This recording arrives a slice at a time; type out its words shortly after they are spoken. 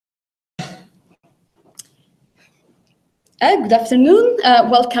Good afternoon.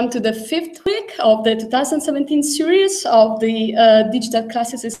 Welcome to the 5th week of the 2017 series of the Digital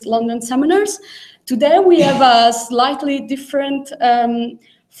Classicist London seminars. Today we have a slightly different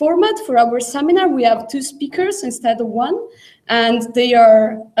format for our seminar. We have two speakers instead of one, and they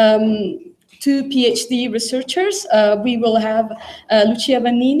are two PhD researchers. We will have Lucia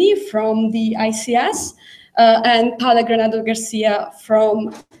Vannini from the ICS and Paula Granados Garcia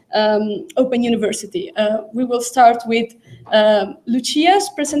from Open University. We will start with Lucia's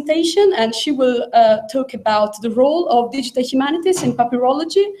presentation, and she will talk about the role of digital humanities in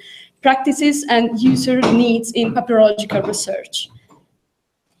papyrology, practices and user needs in papyrological research.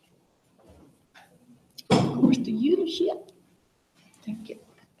 Over to you, Lucia. Thank you.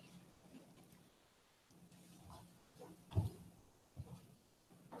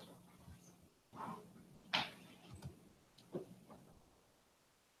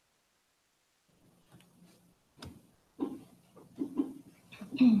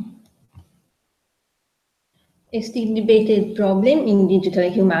 A still debated problem in digital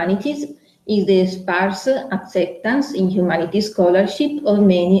humanities is the sparse acceptance in humanities scholarship of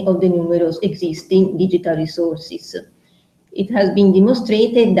many of the numerous existing digital resources. It has been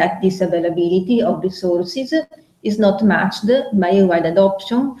demonstrated that this availability of resources is not matched by a wide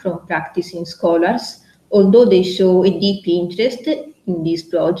adoption from practicing scholars. Although they show a deep interest in these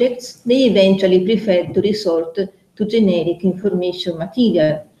projects, they eventually prefer to resort to generic information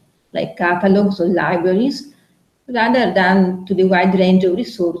material, like catalogs or libraries, rather than to the wide range of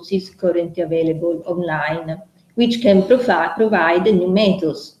resources currently available online, which can provide new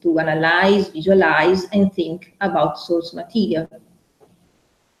methods to analyze, visualize, and think about source material.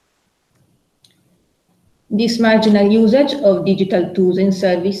 This marginal usage of digital tools and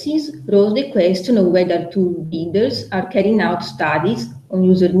services rose the question of whether tool builders are carrying out studies on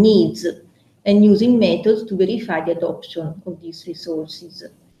user needs and using methods to verify the adoption of these resources.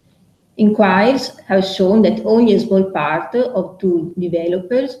 Inquiries have shown that only a small part of tool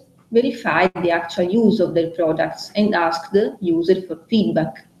developers verified the actual use of their products and asked the user for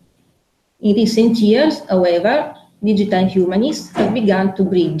feedback. In recent years, however, digital humanists have begun to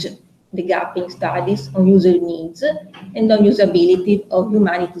bridge the gap in studies on user needs and on usability of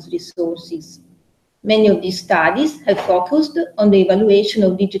humanities resources. Many of these studies have focused on the evaluation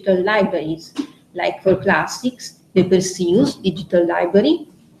of digital libraries, like for classics, the Perseus digital library,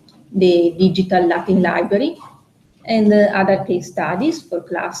 the Digital Latin Library, and other case studies for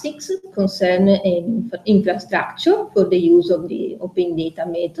classics concern infrastructure for the use of the open data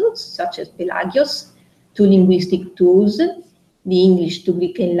methods, such as Pelagios, two linguistic tools, the English to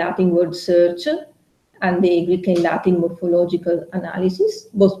Greek and Latin word search, and the Greek and Latin morphological analysis,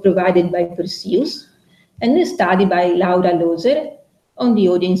 both provided by Perseus, and a study by Laura Loser on the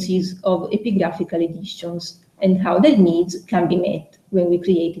audiences of epigraphical editions and how their needs can be met when we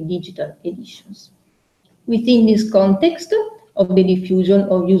create digital editions. Within this context of the diffusion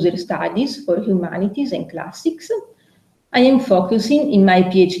of user studies for humanities and classics, I am focusing in my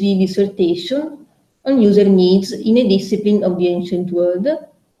PhD dissertation on user needs in a discipline of the ancient world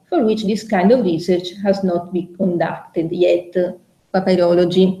for which this kind of research has not been conducted yet,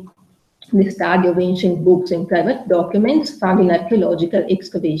 papyrology, the study of ancient books and private documents found in archaeological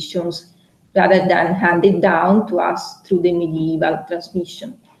excavations, rather than handed down to us through the medieval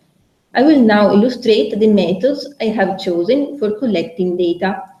transmission. I will now illustrate the methods I have chosen for collecting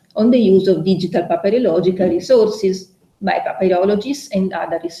data on the use of digital papyrological resources by papyrologists and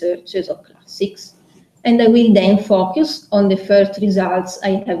other researchers of classics. And I will then focus on the first results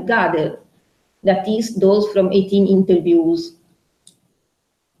I have gathered, that is, those from 18 interviews.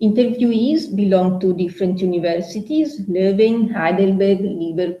 Interviewees belong to different universities: Leuven, Heidelberg,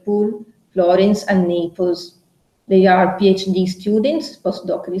 Liverpool, Florence, and Naples. They are PhD students,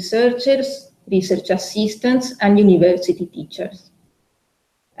 postdoc researchers, research assistants, and university teachers.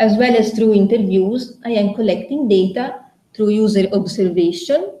 As well as through interviews, I am collecting data through user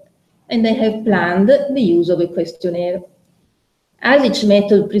observation, and I have planned the use of a questionnaire. As each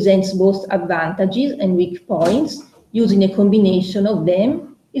method presents both advantages and weak points, using a combination of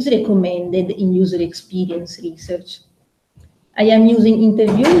them is recommended in user experience research. I am using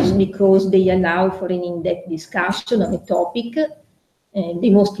interviews because they allow for an in-depth discussion on a topic. They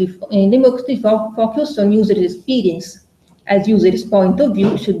mostly focus on user experience, as users' point of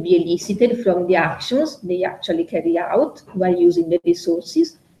view should be elicited from the actions they actually carry out while using the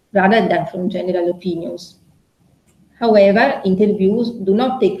resources, rather than from general opinions. However, interviews do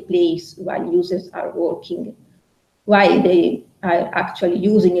not take place while users are working, while they are actually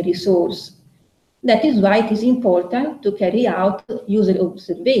using a resource. That is why it is important to carry out user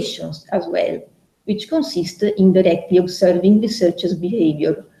observations as well, which consists in directly observing researchers'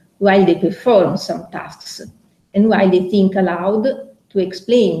 behavior while they perform some tasks and while they think aloud to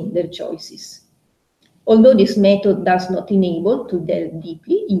explain their choices. Although this method does not enable to delve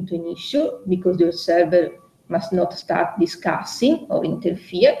deeply into an issue because the observer must not start discussing or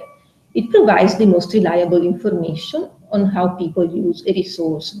interfere, it provides the most reliable information on how people use a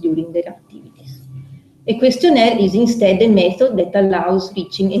resource during their activities. A questionnaire is instead a method that allows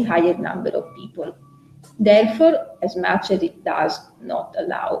reaching a higher number of people. Therefore, as much as it does not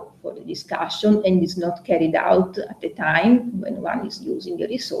allow for a discussion and is not carried out at a time when one is using a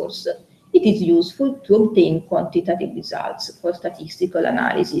resource, it is useful to obtain quantitative results for statistical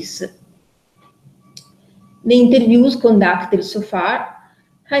analysis. The interviews conducted so far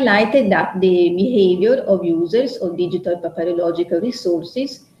highlighted that the behavior of users of digital papyrological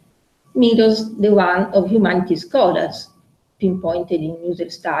resources mirrors the one of humanities scholars, pinpointed in user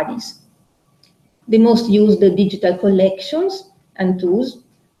studies. The most used digital collections and tools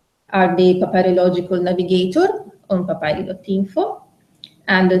are the Papyrological Navigator on papyri.info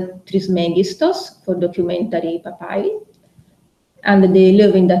and Trismegistos for documentary papyri, and the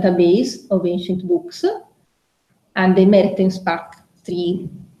Leuven database of ancient books, and the Mertensbach 3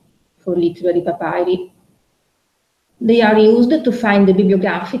 for literary papyri. They are used to find the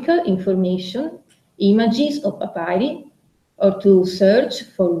bibliographical information, images of papyri, or to search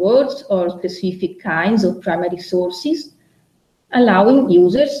for words or specific kinds of primary sources, allowing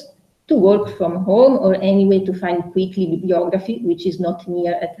users to work from home or any way to find quickly bibliography which is not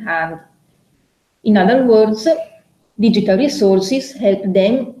near at hand. In other words, digital resources help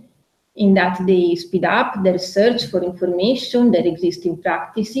them in that they speed up their search for information, their existing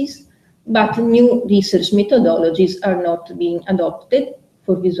practices, but new research methodologies are not being adopted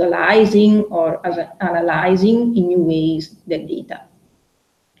for visualizing or analyzing in new ways their data.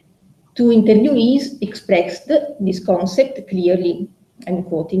 Two interviewees expressed this concept clearly. I'm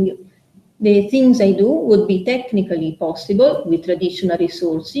quoting, "The things I do would be technically possible with traditional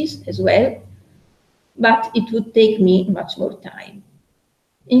resources as well, but it would take me much more time.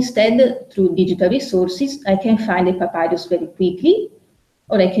 Instead, through digital resources, I can find a papyrus very quickly,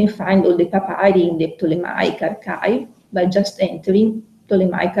 or I can find all the papyri in the Ptolemaic archive by just entering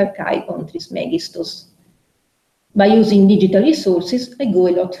Ptolemaic archive on Trismegistos. By using digital resources, I go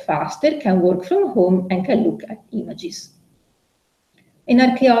a lot faster, can work from home, and can look at images." An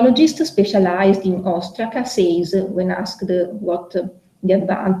archaeologist specialized in ostraca says, when asked what the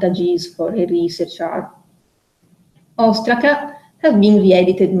advantages for her research are, "Ostraca have been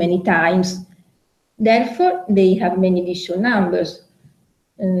re-edited many times. Therefore, they have many edition numbers.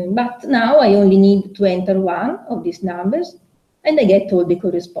 But now I only need to enter one of these numbers and I get all the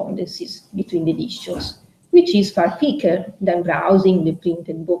correspondences between the editions, which is far quicker than browsing the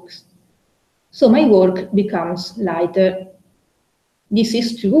printed books. So my work becomes lighter." This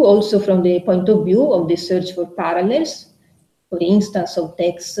is true also from the point of view of the search for parallels, for instance, of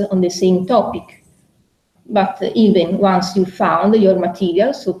texts on the same topic. But even once you found your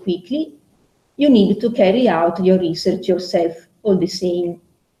material so quickly, you need to carry out your research yourself all the same.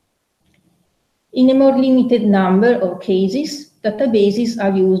 In a more limited number of cases, databases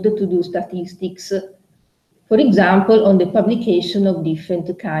are used to do statistics, for example, on the publication of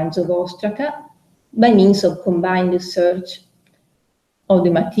different kinds of ostraca by means of combined search of the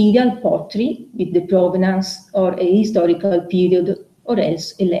material pottery with the provenance or a historical period or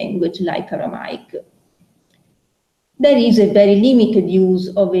else a language like Aramaic. There is a very limited use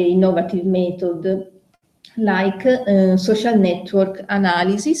of an innovative method like social network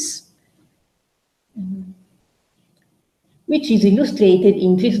analysis, which is illustrated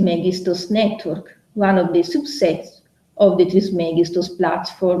in Trismegistos network, one of the subsets of the Trismegistos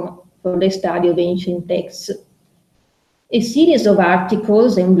platform for the study of ancient texts. A series of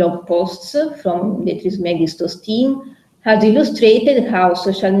articles and blog posts from the Trismegistos team has illustrated how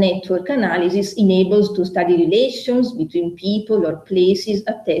social network analysis enables to study relations between people or places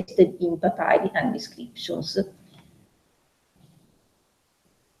attested in papyri and inscriptions.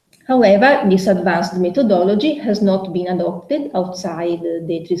 However, this advanced methodology has not been adopted outside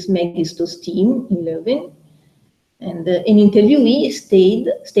the Trismegistos team in Leuven, and an interviewee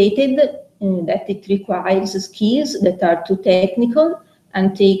stated that it requires skills that are too technical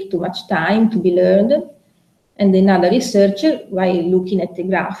and take too much time to be learned. And another researcher, while looking at a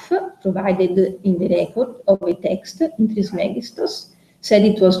graph provided in the record of a text in Trismegistos, said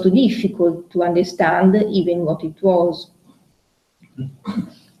it was too difficult to understand even what it was.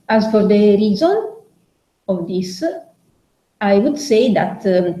 As for the reason of this, I would say that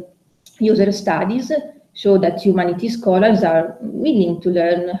user studies show that humanities scholars are willing to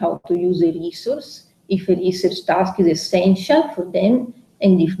learn how to use a resource if a research task is essential for them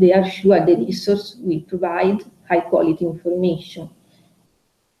and if they are sure the resource will provide high-quality information.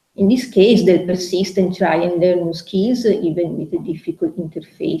 In this case, they'll persist and try and learn new skills, even with a difficult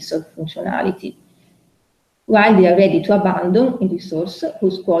interface or functionality, while they are ready to abandon a resource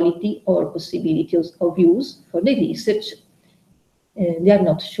whose quality or possibilities of use for the research they are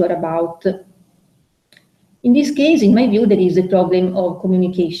not sure about. In this case, in my view, there is a problem of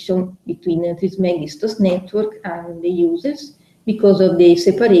communication between Trismegistos network and the users because of the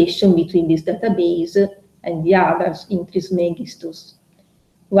separation between this database and the others in Trismegistos.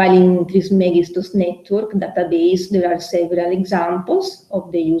 While in Trismegistos network database, there are several examples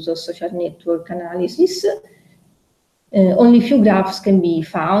of the use of social network analysis. Only few graphs can be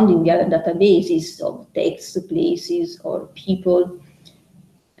found in the other databases of texts, places, or people.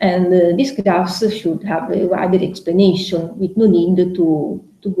 And these graphs should have a wider explanation with no need to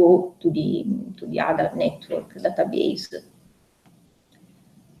go to the other network database.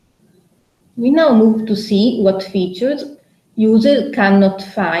 We now move to see what features users cannot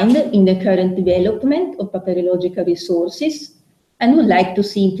find in the current development of papyrological resources and would like to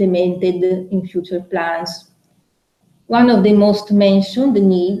see implemented in future plans. One of the most mentioned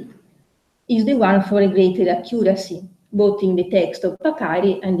need is the one for a greater accuracy, both in the text of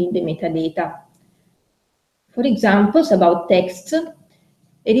papyri and in the metadata. For examples about texts,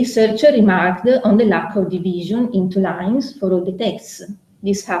 a researcher remarked on the lack of division into lines for all the texts.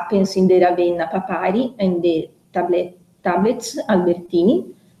 This happens in the Ravenna papyri and the tablets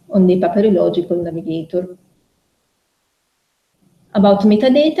Albertini on the papyrological navigator. About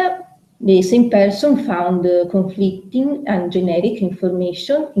metadata, the same person found conflicting and generic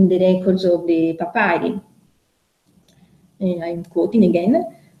information in the records of the papyri. I'm quoting again.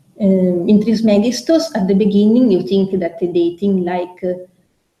 In Trismegistos, at the beginning, you think that the dating like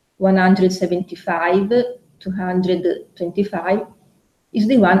 175 to 125 is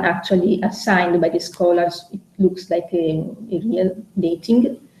the one actually assigned by the scholars. It looks like a real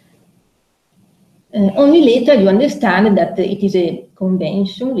dating. Only later you understand that it is a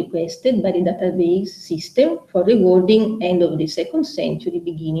convention requested by the database system for rewarding end of the 2nd century,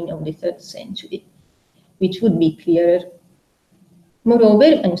 beginning of the 3rd century, which would be clearer.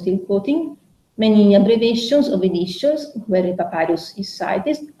 Moreover, I'm still quoting, many abbreviations of editions where a papyrus is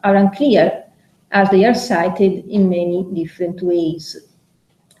cited are unclear, as they are cited in many different ways.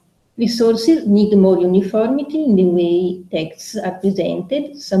 Resources need more uniformity in the way texts are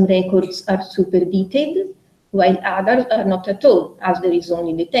presented. Some records are super detailed, while others are not at all, as there is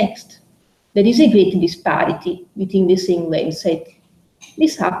only the text. There is a great disparity within the same website.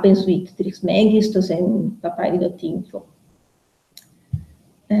 This happens with Trismegistos and papyri.info.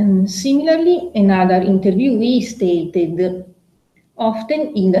 And similarly, another interviewee stated,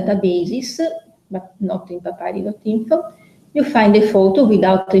 often in databases, but not in papyri.info, you find a photo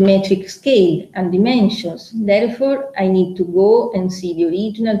without a metric scale and dimensions. Therefore, I need to go and see the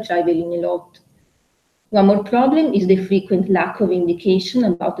original, traveling a lot. One more problem is the frequent lack of indication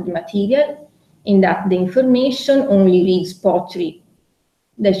about the material, in that the information only reads pottery.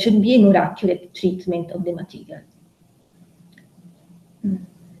 There should be a more accurate treatment of the material.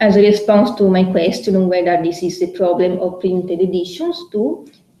 As a response to my question on whether this is a problem of printed editions too,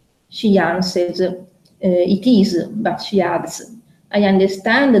 she answers, it is, but she adds, I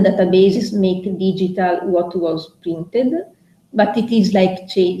understand the databases make digital what was printed, but it is like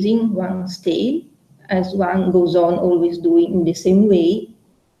chasing one's tail, as one goes on always doing in the same way,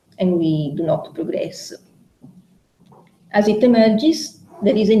 and we do not progress. As it emerges,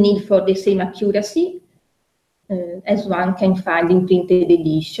 there is a need for the same accuracy as one can find in printed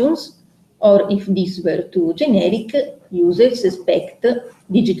editions, or if this were too generic, users expect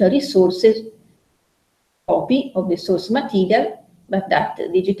digital resources copy of the source material, but that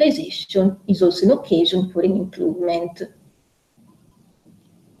digitization is also an occasion for an improvement.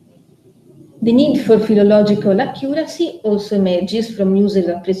 The need for philological accuracy also emerges from users'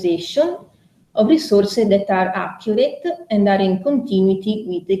 appreciation of resources that are accurate and are in continuity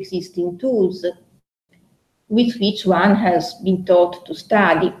with existing tools, with which one has been taught to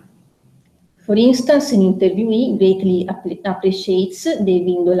study. For instance, an interviewee greatly appreciates the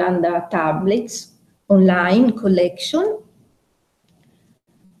Vindolanda tablets online collection.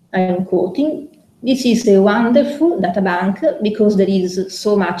 I'm quoting, this is a wonderful databank because there is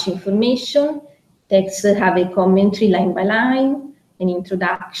so much information. Texts have a commentary line by line, an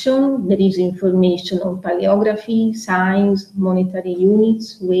introduction, there is information on paleography, signs, monetary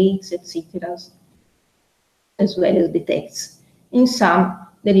units, weights, etc., as well as the text. In sum,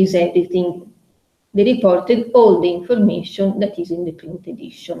 there is everything. they reported all the information that is in the print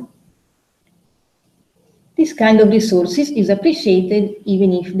edition. This kind of resources is appreciated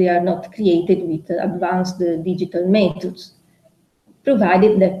even if they are not created with advanced digital methods,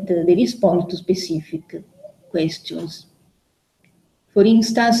 provided that they respond to specific questions. For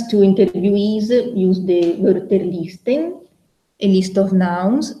instance, two interviewees used the Wörterlisten, a list of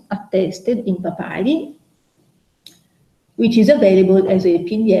nouns attested in papyri, which is available as a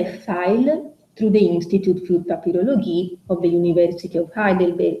PDF file through the Institute für Papyrologie of the University of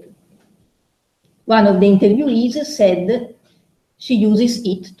Heidelberg. One of the interviewees said she uses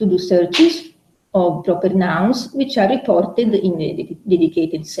it to do searches of proper nouns which are reported in a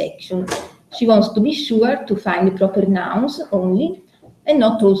dedicated section. She wants to be sure to find proper nouns only and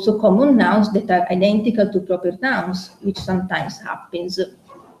not also common nouns that are identical to proper nouns, which sometimes happens.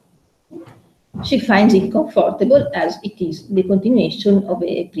 She finds it comfortable as it is the continuation of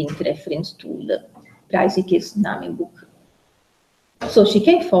a print reference tool, Classicist Namebook. So she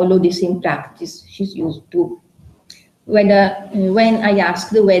can follow the same practice she's used to. When I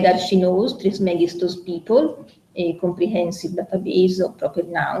asked whether she knows Trismegistus people, a comprehensive database of proper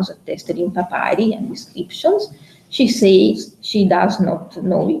nouns attested in papyri and descriptions, she says she does not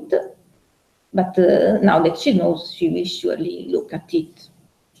know it, but now that she knows, she will surely look at it.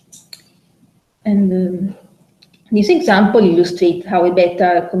 And this example illustrates how a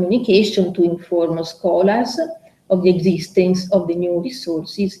better communication to inform scholars of the existence of the new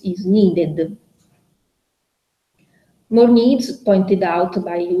resources is needed. More needs pointed out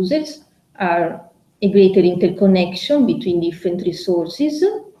by users are a greater interconnection between different resources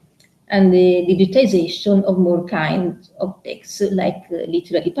and the digitization of more kinds of texts like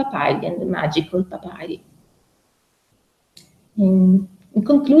literary papyri and magical papyri. In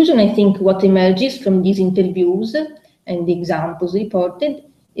conclusion, I think what emerges from these interviews and the examples reported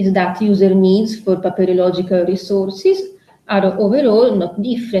is that user needs for papyrological resources are overall not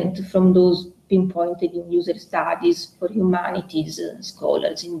different from those pinpointed in user studies for humanities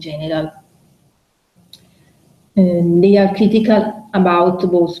scholars in general. They are critical about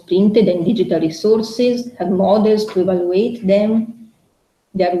both printed and digital resources, have models to evaluate them.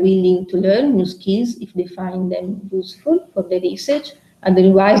 They are willing to learn new skills if they find them useful for their research,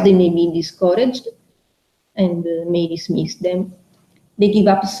 otherwise they may be discouraged and may dismiss them. They give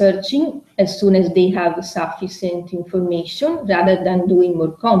up searching as soon as they have sufficient information rather than doing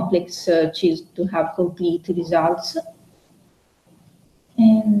more complex searches to have complete results.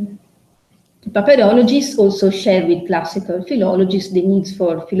 And papyrologists also share with classical philologists the needs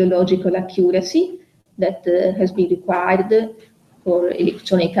for philological accuracy that has been required for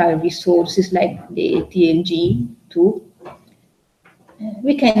electronic resources like the TLG too.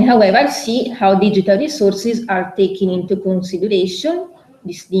 We can, however, see how digital resources are taking into consideration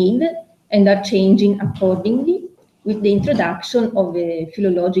this need and are changing accordingly with the introduction of a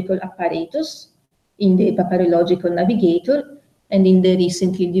philological apparatus in the papyrological navigator and in the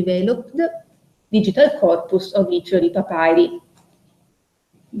recently developed digital corpus of literary papyri.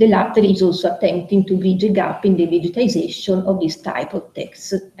 The latter is also attempting to bridge a gap in the digitization of this type of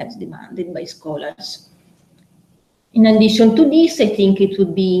texts as demanded by scholars. In addition to this, I think it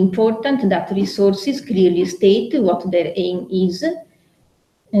would be important that resources clearly state what their aim is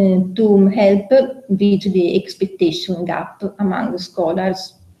to help bridge the expectation gap among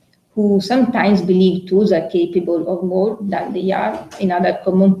scholars who sometimes believe tools are capable of more than they are, another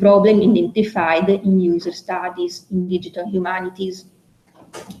common problem identified in user studies in digital humanities.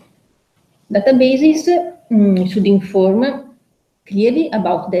 Databases should inform clearly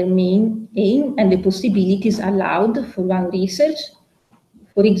about their main aim and the possibilities allowed for one research.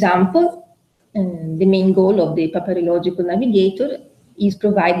 For example, the main goal of the papyrological navigator is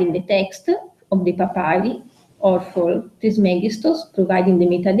providing the text of the papyri, or for Trismegistus, providing the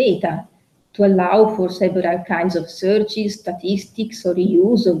metadata to allow for several kinds of searches, statistics, or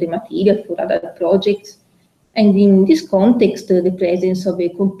reuse of the material for other projects. And in this context, the presence of a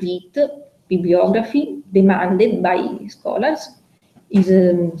complete bibliography demanded by scholars is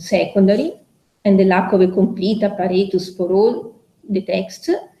secondary, and the lack of a complete apparatus for all the texts,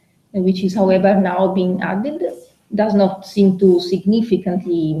 which is, however, now being added, does not seem to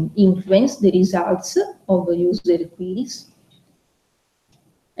significantly influence the results of user queries.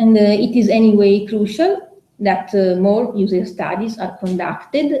 And it is anyway crucial that more user studies are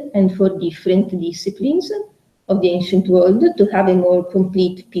conducted and for different disciplines of the ancient world to have a more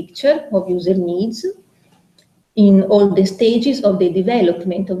complete picture of user needs in all the stages of the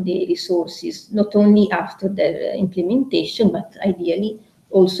development of the resources, not only after their implementation, but ideally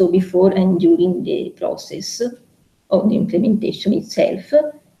also before and during the process of the implementation itself,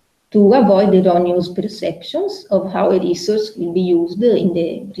 to avoid erroneous perceptions of how a resource will be used in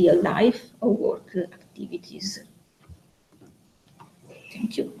the real life or work activities.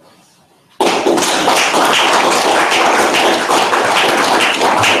 Thank you.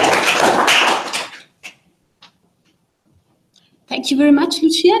 Thank you very much,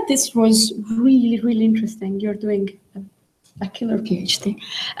 Lucia. This was really, really interesting. You're doing a killer PhD.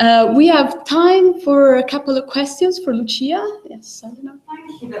 We have time for a couple of questions for Lucia. Yes, Elena.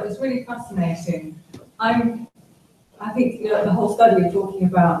 Thank you. That was really fascinating. I think the whole study of talking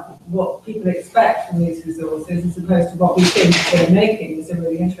about what people expect from these resources as opposed to what we think they're making is a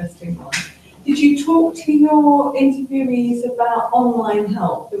really interesting one. Did you talk to your interviewees about online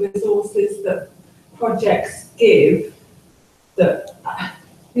help, the resources that projects give? That,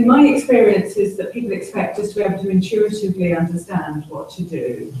 in my experience, is that people expect us to be able to intuitively understand what to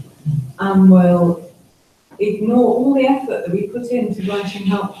do and will ignore all the effort that we put into writing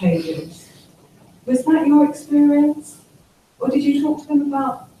help pages. Was that your experience? Or did you talk to them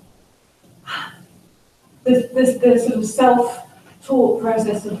about the sort of self-taught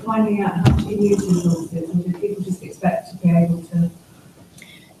process of finding out how to use resources, or did people just expect to be able to?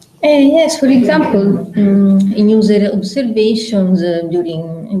 Yes, for example, in user observations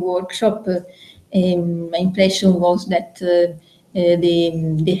during a workshop, my impression was that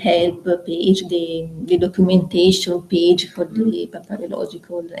the help page, the documentation page for the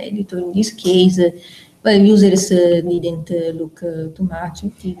papyrological editor, in this case, well, users didn't look too much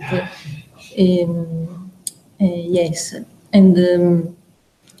at it. Yes, and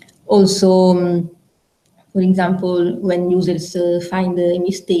also, for example, when users find a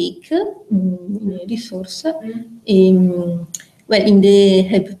mistake in a resource, well, in the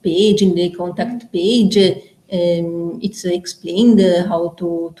help page, in the contact page, it's explained how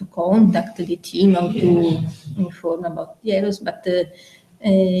to contact the team, how to inform about the errors. But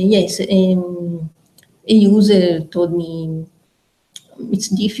yes, a user told me it's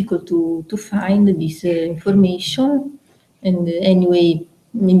difficult to find this information, and anyway,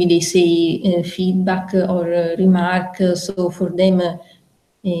 maybe they say feedback or remark. So for them,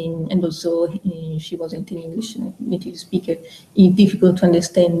 and also she wasn't an English native speaker, it's difficult to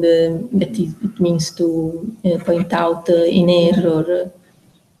understand that it means to point out an error.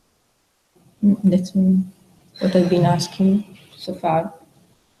 That's what I've been asking so far.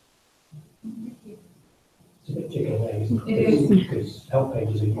 It's a bit chicken and eggs because help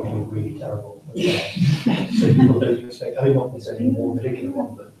pages are usually really terrible. So people don't expect, I mean, not necessarily more particular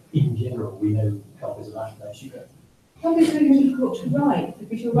one, but in general, we know help is a matter of issue. Help is really difficult to write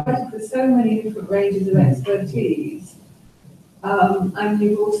because you're writing for so many different ranges of expertise. And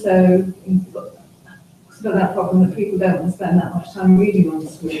you've also got that problem that people don't want to spend that much time reading on the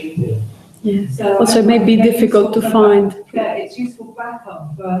screen. Yeah. So also, it may be difficult to find. Yeah, it's useful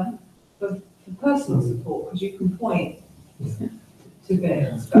backup for personal support because you can point to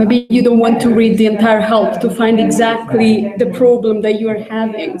bits. Maybe you don't want to read the entire help to find exactly the problem that you are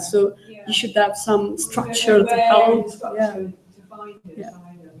having. So you should have some structure to help. Yeah. To find it, yeah.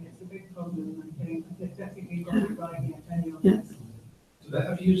 It's a big problem, I think. I don't think you've got it right yet, anyway. Do they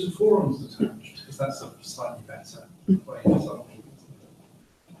have user forums attached? Because that's a slightly better way to solve it.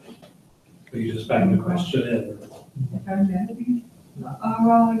 Or you just bang the question in. Are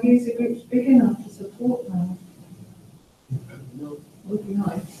our user groups big enough to support that? Would be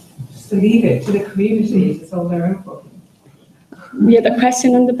nice. Just to leave it to the community to solve their own problem. We had a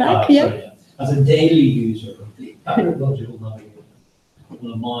question on the back, Sorry, yeah. As a daily user of the papyrological navigator,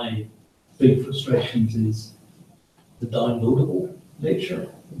 one of my big frustrations is the downloadable nature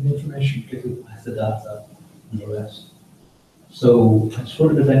of the information, particularly metadata and the rest. So I just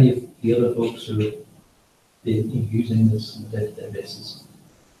wondered if any of the other folks who are using this on a day-to-day basis,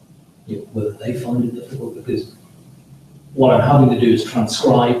 whether they find it difficult, because what I'm having to do is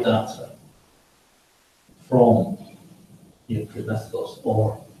transcribe data from the Methodos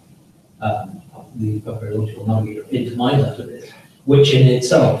or the papyrological navigator into my database, which in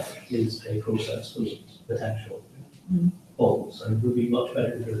itself is a process with potential faults, and it would be much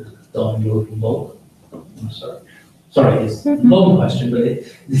better to download in bulk and search. Sorry, it's a long question, but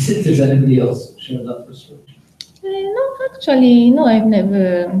does anybody else share that frustration? No, actually, no, I've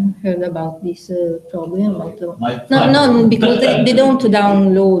never heard about this problem. No, because they don't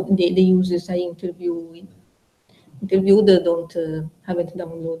download, the users I interviewed haven't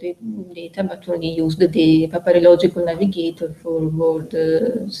downloaded data, but only used the papyrological navigator for word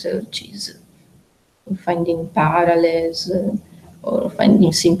searches, for finding parallels, or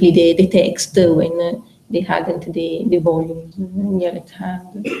finding simply the text when they hadn't the volume near at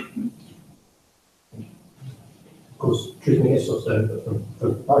hand. course, Trismegistos,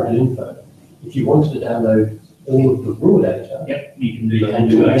 from Papyrology, if you wanted to download all of the raw data, Yep, you can do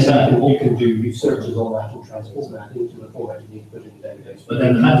you can do searches on that and transform that into the format you need to put in the database. But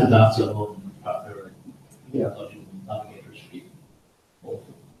then the metadata on Yeah. navigators be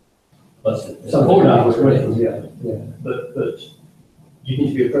awful. But Some format was great, yeah. But you need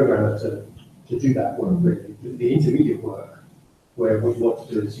to be a programmer to do that work, really. The intermediate work, where what you want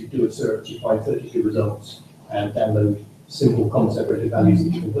to do is you do a search, you find 32 results, and download simple comma-separated values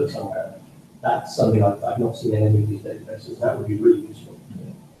that you can put somewhere. That's something I've not seen in any of these databases. That would be really useful.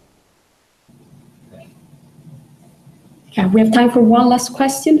 Okay, we have time for one last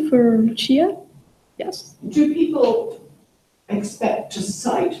question for Lucia. Yes. Do people expect to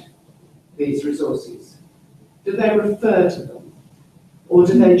cite these resources? Do they refer to them? Or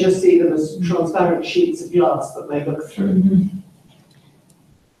do they just see them as transparent sheets of glass that they look through?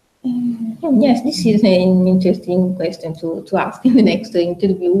 Yes, this is an interesting question to ask in the next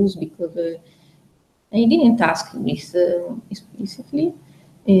interviews, because I didn't ask this explicitly.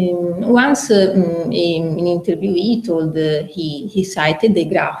 Once an interviewee told he cited the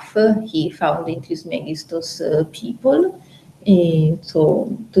graph he found in Trismegistos people,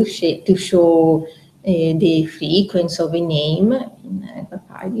 so to show the frequency of a name in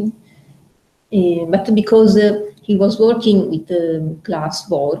papyri. But because he was working with Klaas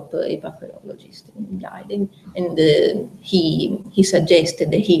Worp, a papyrologist in Leiden, and he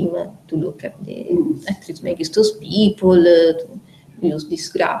suggested him to look at Trismegistos people, to use this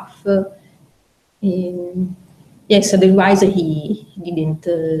graph. Yes, otherwise he didn't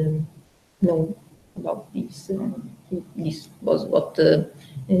know about this. This was what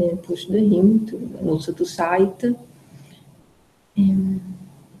pushed him to also to cite.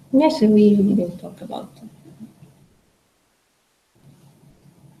 Yes, we didn't talk about it.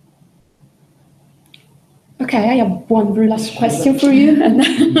 Okay, I have one very last question for you,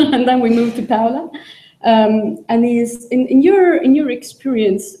 and then we move to Paula. And is in your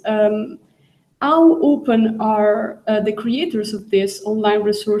experience, how open are the creators of these online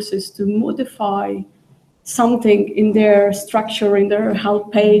resources to modify something in their structure, in their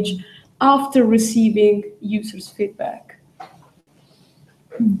help page, after receiving users' feedback?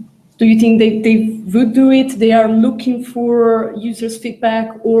 Do you think they would do it? They are looking for users'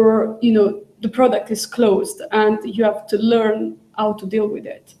 feedback, or the product is closed and you have to learn how to deal with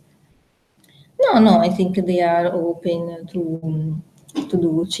it? No, I think they are open to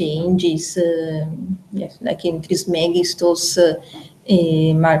do changes. Yes, like in Trismegistos,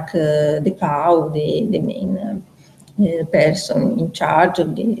 Mark De Pau, the main person in charge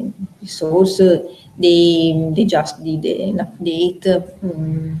of the resource, they just did an update,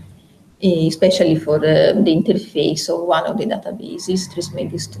 especially for the interface of one of the databases,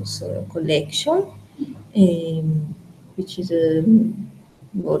 Trismegistos collection, which is a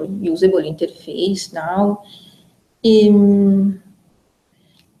more usable interface now.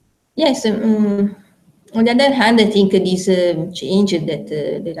 Yes, on the other hand, I think these changes that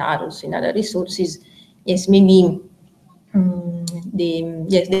there are also in other resources, yes, maybe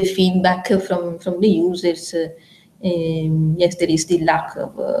the feedback from the users, yes, there is the lack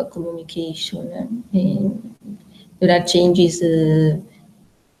of communication. There are changes,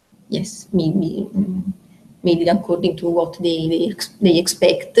 yes, maybe according to what they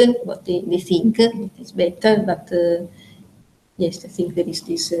expect, what they think is better, but yes, I think there is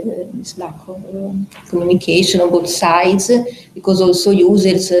this lack of communication on both sides, because also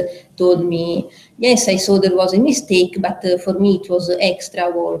users told me, yes, I saw there was a mistake, but for me it was extra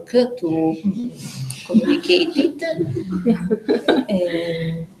work to communicate it.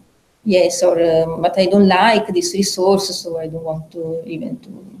 Yes, or but I don't like this resource, so I don't want to even to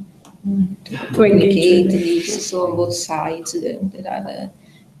communicate this. So on both sides there are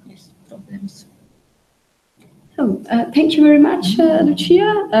yes, problems. Oh, thank you very much,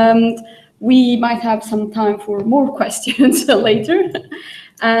 Lucia. We might have some time for more questions later.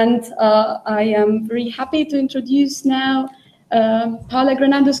 And I am very happy to introduce now Paula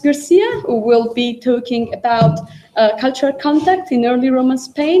Granados Garcia, who will be talking about cultural contact in early Roman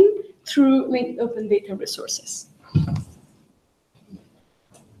Spain through linked open data resources.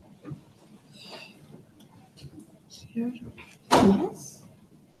 Here. Yes.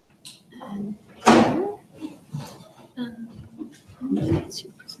 And here. That's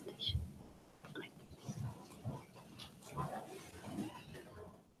your presentation. Great.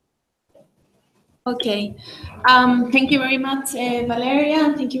 Okay. Thank you very much, Valeria,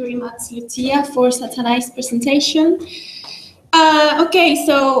 and thank you very much, Lucia, for such a nice presentation. Okay,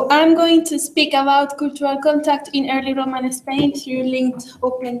 so I'm going to speak about cultural contact in early Roman Spain through linked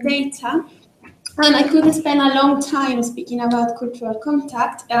open data. And I could spend a long time speaking about cultural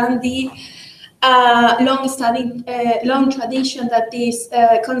contact and the long tradition that this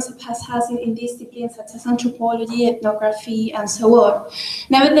concept has in disciplines such as anthropology, ethnography, and so on.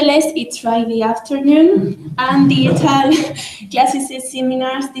 Nevertheless, it's Friday afternoon, and digital classicist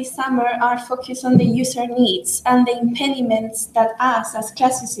seminars this summer are focused on the user needs and the impediments that us as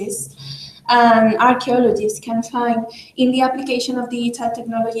classicists and archaeologists can find in the application of digital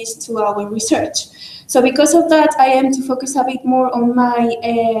technologies to our research. So because of that, I am to focus a bit more on my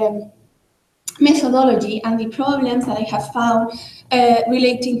methodology and the problems that I have found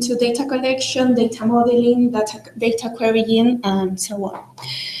relating to data collection, data modeling, data querying, and so on.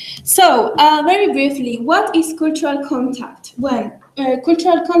 So, very briefly, what is cultural contact? Well,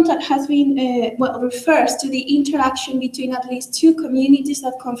 cultural contact has been, refers to the interaction between at least two communities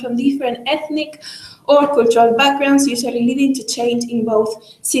that come from different ethnic or cultural backgrounds, usually leading to change in both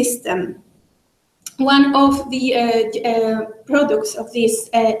systems. One of the products of this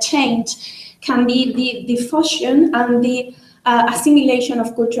change can be the diffusion and the assimilation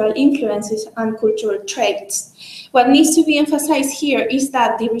of cultural influences and cultural traits. What needs to be emphasized here is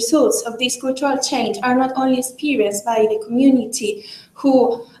that the results of this cultural change are not only experienced by the community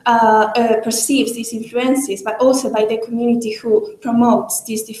who perceives these influences, but also by the community who promotes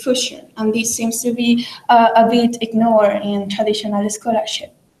this diffusion. And this seems to be a bit ignored in traditional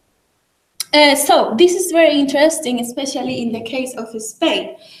scholarship. So this is very interesting, especially in the case of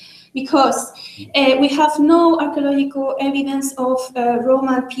Spain, because we have no archaeological evidence of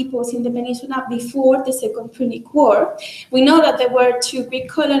Roman peoples in the peninsula before the Second Punic War. We know that there were two Greek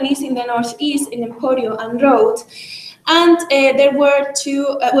colonies in the northeast, in Emporio and Rhodes, and there were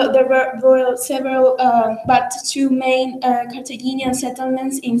several, but two main Carthaginian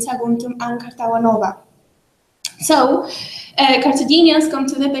settlements in Saguntum and Cartago Nova. So, Carthaginians come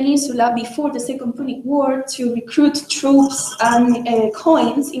to the peninsula before the Second Punic War to recruit troops and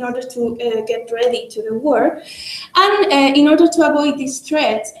coins in order to get ready to the war. And in order to avoid this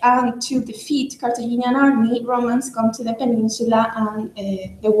threat and to defeat Carthaginian army, Romans come to the peninsula and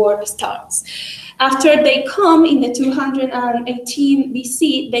the war starts. After they come in the 218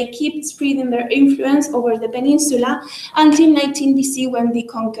 BC, they keep spreading their influence over the peninsula until 19 BC when the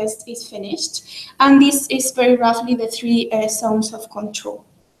conquest is finished. And this is very roughly the three zones of control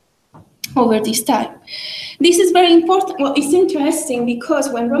over this time. This is very important. Well, it's interesting because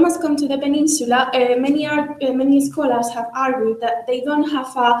when Romans come to the peninsula, many scholars have argued that they don't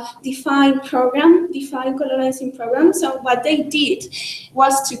have a defined colonizing program. So what they did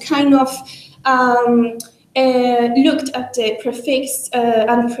was to kind of looked at the prefixed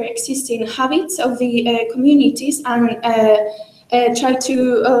and pre-existing habits of the communities and tried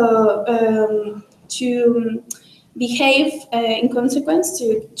to behave in consequence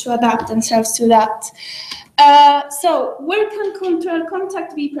to adapt themselves to that. So where can cultural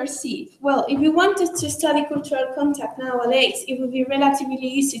contact be perceived? Well, if we wanted to study cultural contact nowadays, it would be relatively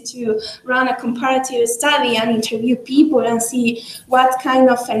easy to run a comparative study and interview people and see what kind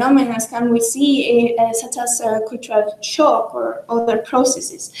of phenomena can we see, such as cultural shock or other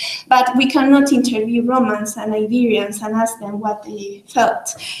processes. But we cannot interview Romans and Iberians and ask them what they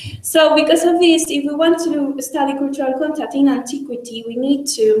felt. So because of this, if we want to study cultural contact in antiquity, we need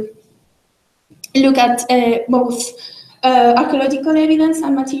to look at both archaeological evidence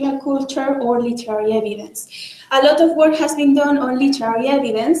and material culture or literary evidence. A lot of work has been done on literary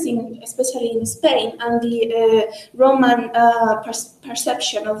evidence, especially in Spain, and the Roman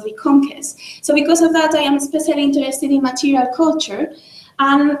perception of the conquest. So because of that, I am especially interested in material culture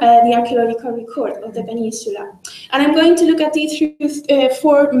and the archaeological record of the peninsula. And I'm going to look at it through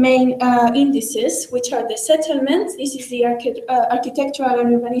four main indices, which are the settlements. This is the architectural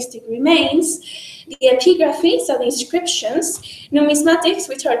and urbanistic remains, the epigraphy, so the inscriptions, numismatics,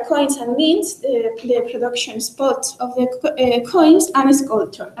 which are coins and mints, the production spot of the coins, and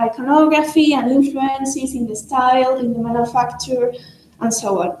sculpture, iconography and influences in the style, in the manufacture, and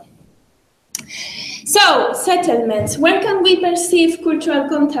so on. So, settlements. Where can we perceive cultural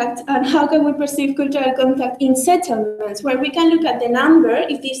contact and how can we perceive cultural contact in settlements? Where we can look at the number,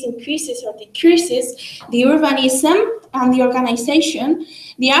 if this increases or decreases, the urbanism and the organization,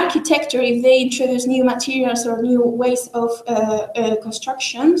 the architecture, if they introduce new materials or new ways of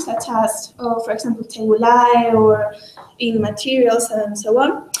construction, such as, for example, tegulae or in materials and so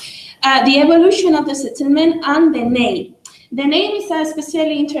on. The evolution of the settlement and the name. The name is a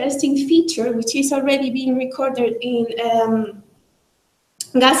especially interesting feature, which is already being recorded in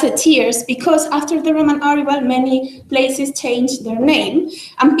gazetteers, because after the Roman arrival, many places changed their name,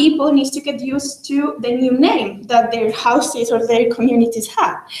 and people need to get used to the new name that their houses or their communities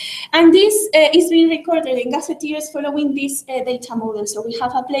have. And this is being recorded in gazetteers following this data model. So we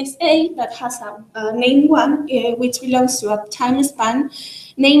have a place A that has a name 1, which belongs to a time span,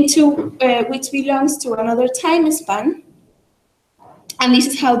 name 2, which belongs to another time span, and this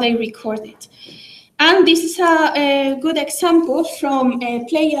is how they record it. And this is a good example from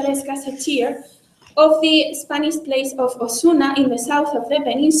Pleiades Gazetteer of the Spanish place of Osuna in the south of the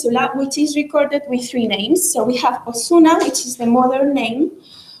peninsula, which is recorded with 3 names. So we have Osuna, which is the modern name,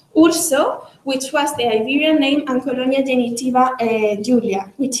 Urso, which was the Iberian name, and Colonia Genitiva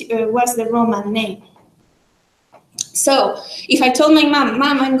Julia, which was the Roman name. So if I told my mom,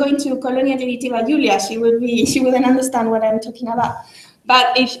 I'm going to Colonia Genitiva Julia, she wouldn't understand what I'm talking about.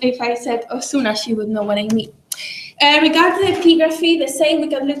 But if I said Osuna, she would know what I mean. Regarding the epigraphy, the same, we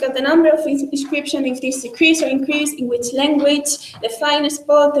can look at the number of inscriptions, if this decrease or increase, in which language, the fine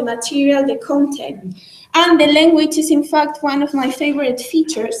spot, the material, the content. And the language is in fact one of my favorite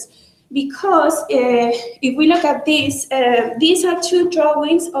features, because if we look at this, these are 2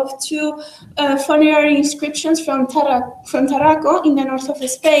 drawings of 2 funerary inscriptions from Tarraco in the north of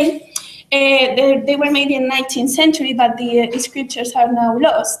Spain. They were made in the 19th century, but the scriptures are now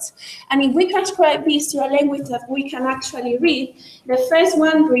lost. And if we transcribe this to a language that we can actually read, the first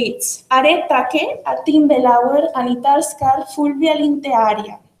one reads, Aretaque, atimbelauer, anitarskar, fulvialinte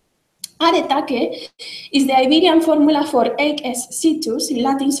aria. Aretaque is the Iberian formula for ec es situs, in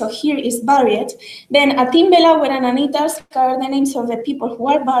Latin, so here is buried. Then atimbelauer and anitarskar are the names of the people who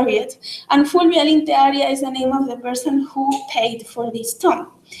are buried, and fulvialinte aria is the name of the person who paid for this tomb.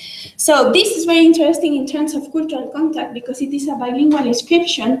 So this is very interesting in terms of cultural contact, because it is a bilingual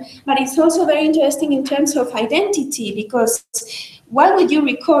inscription, but it's also very interesting in terms of identity, because why would you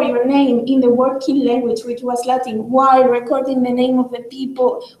record your name in the working language, which was Latin, while recording the name of the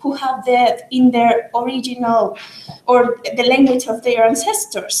people who have that in their original or the language of their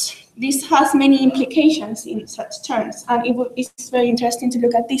ancestors? This has many implications in such terms, and it's very interesting to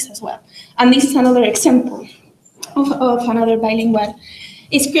look at this as well. And this is another example of another bilingual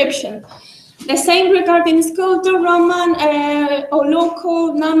inscription. The same regarding sculpture, Roman or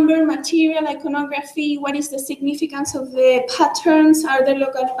local, number, material, iconography, what is the significance of the patterns, are the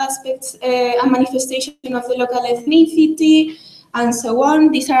local aspects a manifestation of the local ethnicity, and so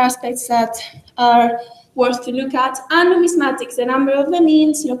on. These are aspects that are worth to look at. And numismatics, the number of the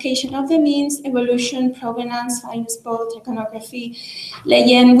means, location of the means, evolution, provenance, fine spot, iconography,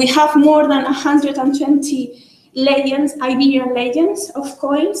 legend. We have more than 120 legends, Iberian legends of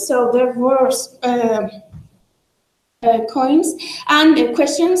coins, so there were coins. And the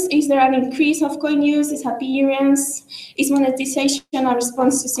questions, is there an increase of coin use, is appearance, is monetization a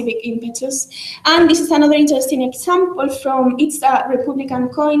response to civic impetus? And this is another interesting example from, it's a Republican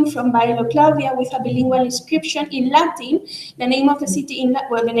coin from Bailo Claudia with a bilingual inscription in Latin, the name of the city in,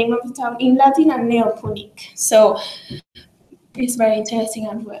 well, the name of the town in Latin, and Neopunic. So it's very interesting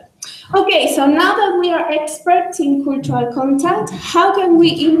as well. Okay, so now that we are experts in cultural contact, how can we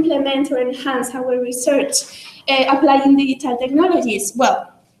implement or enhance our research applying digital technologies?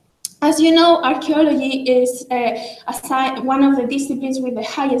 Well, as you know, archaeology is one of the disciplines with the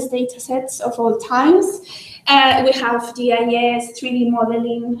highest data sets of all times. We have GIS, 3D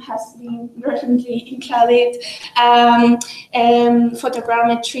modeling has been recently included,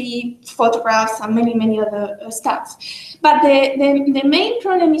 photogrammetry, photographs, and many other stuff. But the main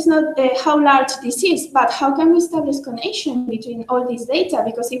problem is not how large this is, but how can we establish connection between all this data?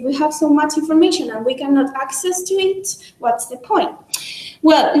 Because if we have so much information and we cannot access to it, what's the point?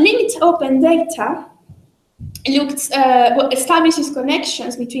 Well, linked open data establishes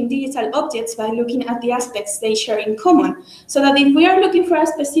connections between digital objects by looking at the aspects they share in common. So that if we are looking for a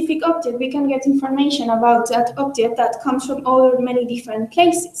specific object, we can get information about that object that comes from many different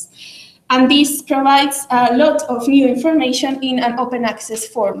places. And this provides a lot of new information in an open access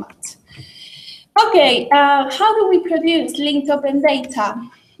format. Okay, how do we produce linked open data?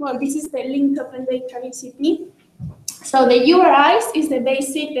 Well, this is the linked open data recipe. So the URIs is the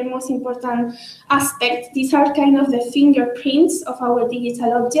basic, the most important aspect. These are kind of the fingerprints of our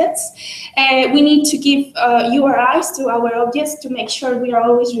digital objects. We need to give URIs to our objects to make sure we are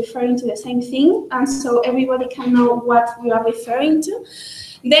always referring to the same thing, and so everybody can know what we are referring to.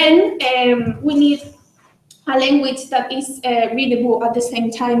 Then we need a language that is readable at the same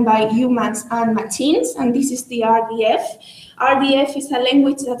time by humans and machines, and this is the RDF. RDF is a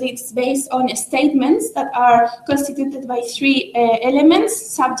language that is based on statements that are constituted by 3 elements: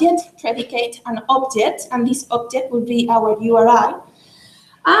 subject, predicate, and object, and this object will be our URI.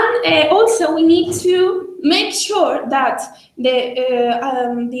 And also we need to make sure that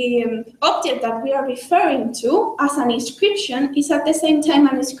the object that we are referring to as an inscription is at the same time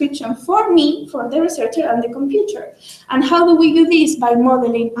an inscription for me, for the researcher, and the computer. And how do we do this? By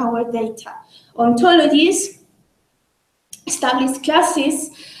modeling our data. Ontologies, established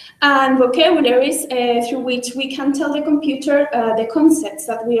classes, and vocabularies through which we can tell the computer the concepts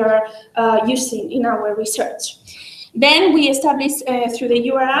that we are using in our research. Then we establish, through the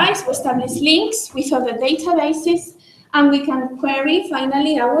URIs, we establish links with other databases, and we can query,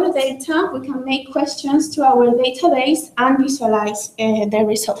 finally, our data. We can make questions to our database and visualize the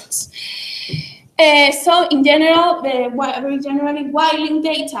results. So in general, very generally, why link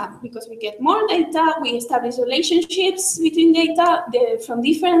data? Because we get more data, we establish relationships between data from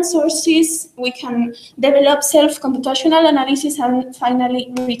different sources, we can develop self-computational analysis, and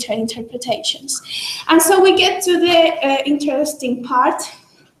finally reach interpretations. And so we get to the interesting part,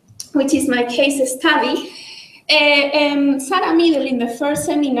 which is my case study. Sarah Middle, in the first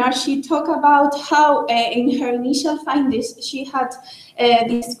seminar, she talked about how in her initial findings, she had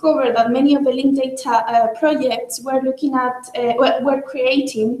discovered that many of the linked data projects were looking at, were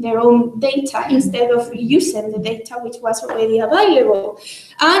creating their own data instead of using the data which was already available.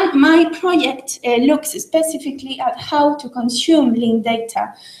 And my project looks specifically at how to consume linked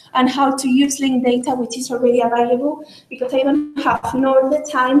data and how to use linked data which is already available, because I don't have nor the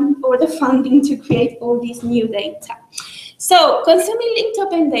time or the funding to create all this new data. So, consuming linked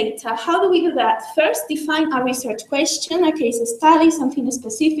open data, how do we do that? First, define a research question, a case study, something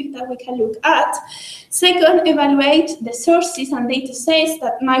specific that we can look at. Second, evaluate the sources and data sets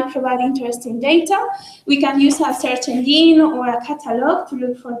that might provide interesting data. We can use a search engine or a catalog to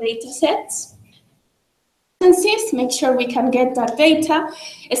look for data sets. Make sure we can get that data.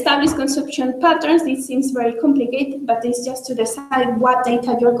 Establish consumption patterns. This seems very complicated, but it's just to decide what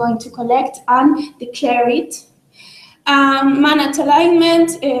data you're going to collect and declare it. Manage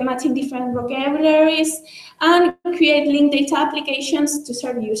alignment, matching different vocabularies, and create linked data applications to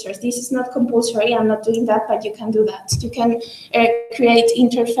serve users. This is not compulsory, I'm not doing that, but you can do that. You can create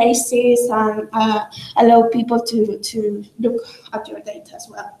interfaces and allow people to look at your data as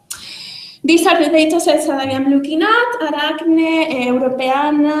well. These are the data sets that I am looking at: Arachne,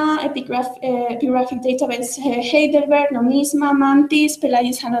 Europeana, Epigraphic Database, Heidelberg, Nomisma, Mantis,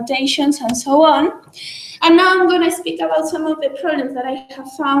 Pelagius Annotations, and so on. And now I'm going to speak about some of the problems that I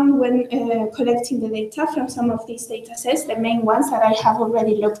have found when collecting the data from some of these data sets, the main ones that I have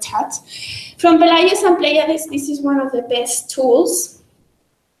already looked at. From Pelagius and Pleiades, this is one of the best tools.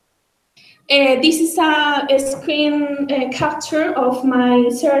 This is a screen capture of my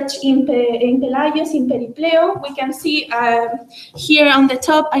search in Pelagius, in Peripleo. We can see here on the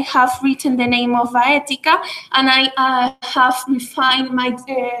top, I have written the name of Vaetica, and I have refined my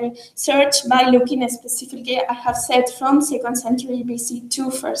search by looking specifically, I have said from 2nd century BC to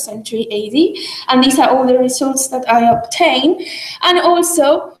 1st century AD, and these are all the results that I obtained. And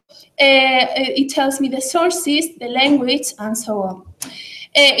also, it tells me the sources, the language, and so on.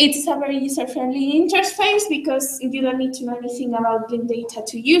 It's a very user-friendly interface because you don't need to know anything about linked data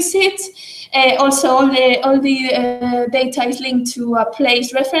to use it. Also, all the data is linked to a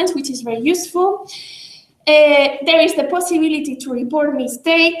place reference, which is very useful. There is the possibility to report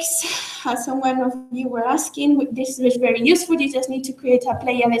mistakes. As someone of you were asking, this is very useful. You just need to create a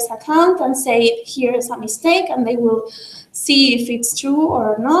Pleiades account and say, here is a mistake, and they will see if it's true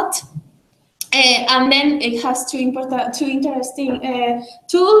or not. And then it has two interesting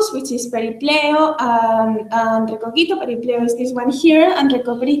tools, which is Peripleo and Recogito. Peripleo is this one here, and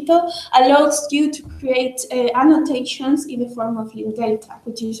Recobrito allows you to create annotations in the form of linked data,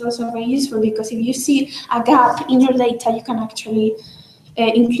 which is also very useful because if you see a gap in your data, you can actually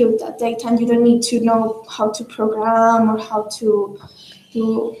include that data, and you don't need to know how to program or how to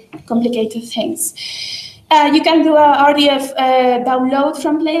do complicated things. You can do a RDF download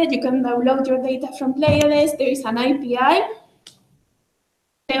from Pleiades. You can download your data from Pleiades. There is an API.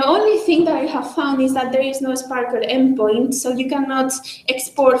 The only thing that I have found is that there is no Sparkle endpoint, so you cannot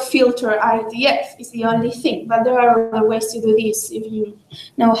export filter RDF, is the only thing. But there are other ways to do this if you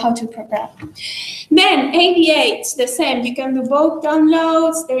know how to program. Then AV8, the same. You can do both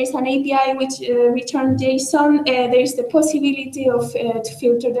downloads. There is an API which returns JSON. There is the possibility of to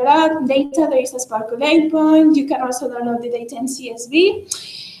filter the data. There is a Sparkle endpoint. You can also download the data in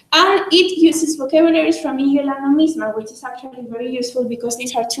CSV. And it uses vocabularies from Eagle and Nomisma, which is actually very useful because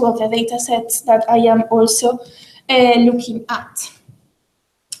these are two of the data sets that I am also looking at.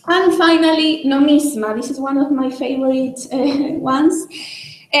 And finally, Nomisma. This is one of my favorite ones.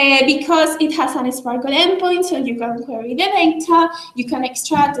 because it has an Sparkle endpoint, so you can query the data, you can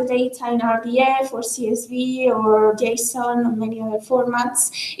extract the data in RDF or CSV or JSON or many other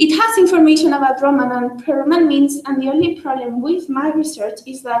formats. It has information about Roman and pre-Roman means, and the only problem with my research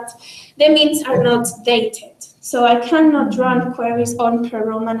is that the means are not dated. So I cannot run queries on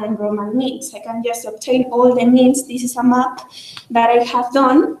pre-Roman and Roman means. I can just obtain all the means. This is a map that I have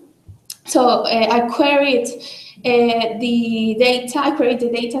done. So I queried the data, I queried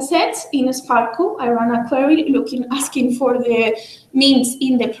the data set in Sparkle. I ran a query asking for the means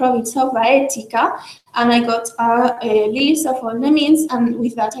in the province of Baetica, and I got a list of all the means, and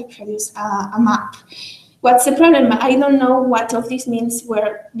with that I produced a map. What's the problem? I don't know what of these means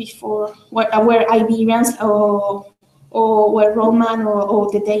were before, were Iberians or were Roman or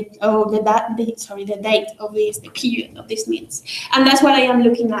the date, or the date of this, the period of these means. And that's what I am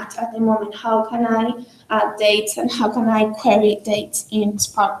looking at the moment. How can I add dates and how can I query dates in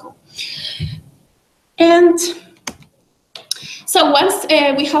Sparkle? And so once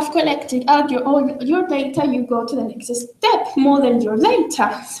we have collected all your data, you go to the next step, model your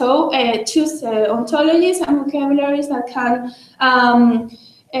data. So choose ontologies and vocabularies that can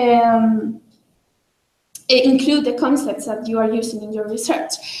include the concepts that you are using in your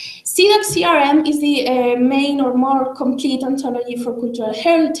research. CRM is the main or more complete ontology for cultural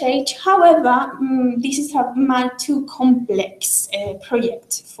heritage. However, this is my too complex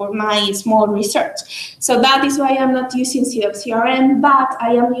project for my small research. So that is why I'm not using CRM, but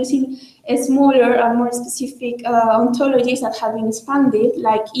I am using a smaller and more specific ontologies that have been expanded,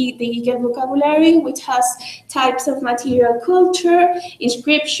 like the eGet vocabulary, which has types of material culture,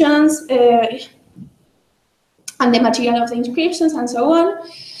 inscriptions, and the material of the inscriptions, and so on.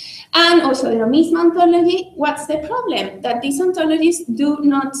 And also the Nomisma ontology. What's the problem? That these ontologies do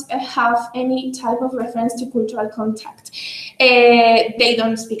not have any type of reference to cultural contact. They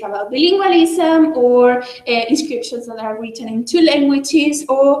don't speak about bilingualism or inscriptions that are written in two languages,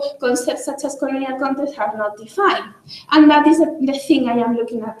 or concepts such as colonial context are not defined. And that is the thing I am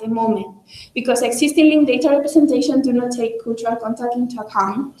looking at the moment, because existing linked data representation do not take cultural contact into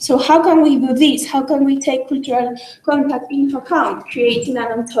account. So how can we do this? How can we take cultural contact into account? Creating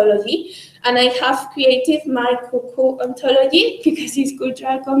an ontology. And I have created my Cuckoo ontology, because it's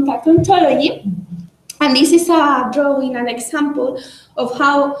cultural contact ontology. And this is a drawing, an example of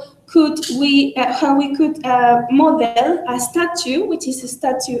how we could model a statue, which is a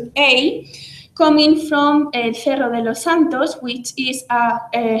statue A, coming from El Cerro de los Santos, which is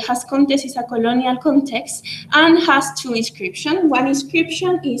is a colonial context, and has two inscriptions. One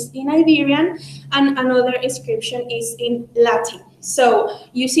inscription is in Iberian, and another inscription is in Latin. So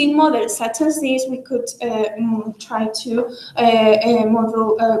using models such as this, we could try to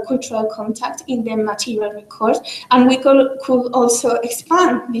model cultural contact in the material record, and we could also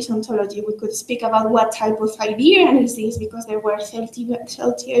expand this ontology. We could speak about what type of Iberian is this, because there were 30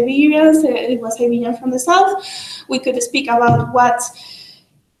 Iberians, it was Iberian from the south. We could speak about what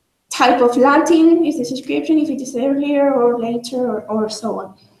type of Latin is this inscription, if it is earlier or later, or so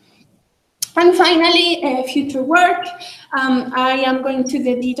on. And finally, future work. I am going to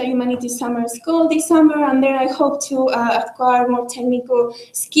the Digital Humanities Summer School this summer, and there I hope to acquire more technical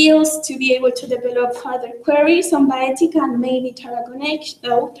skills to be able to develop further queries on Baetica and maybe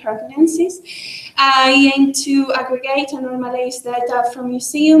Tarraconensis. I aim to aggregate and normalize data from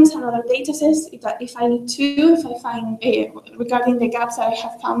museums and other datasets if I need to, if I find regarding the gaps I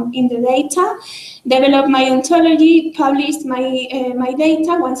have found in the data. Develop my ontology, publish my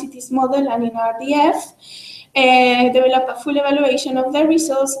data once it is modeled and in RDF. Develop a full evaluation of the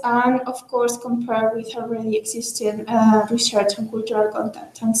results, and of course compare with already existing research on cultural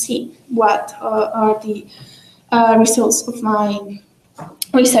contact and see what are the results of my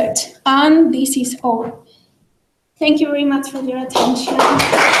research. And this is all. Thank you very much for your attention.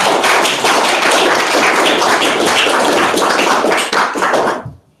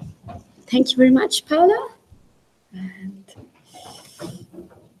 Thank you very much, Paula. And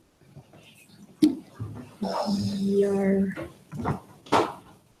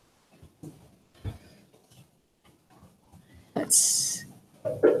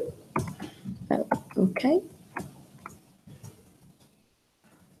okay.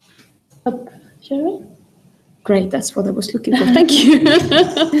 Up, Sherry? Great, that's what I was looking for. Thank you.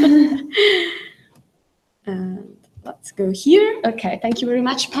 And let's go here. Okay, thank you very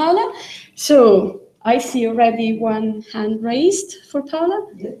much, Paula. So I see already one hand raised for Paula.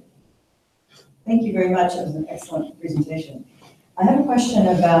 Thank you very much. It was an excellent presentation. I have a question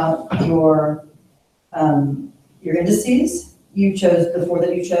about your indices. You chose the four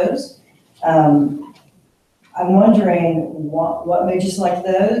that you chose. I'm wondering what made you select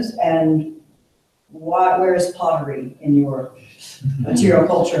those, and where is pottery in your material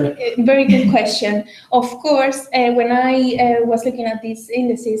culture? Very good question. Of course, when I was looking at these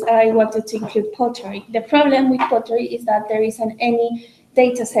indices, I wanted to include pottery. The problem with pottery is that there isn't any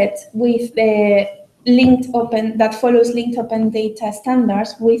data set with the linked open that follows linked open data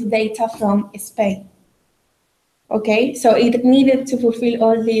standards with data from Spain. Okay, so it needed to fulfill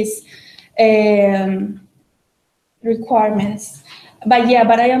all these requirements. But yeah,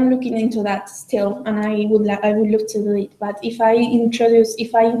 but I am looking into that still, and I would look to do it. But if I include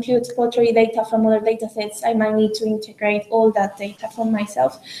pottery data from other data sets, I might need to integrate all that data from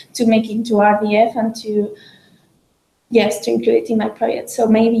myself to make it into RDF and to include it in my project. So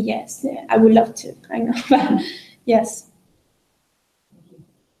maybe yes, I would love to. I know, but yes.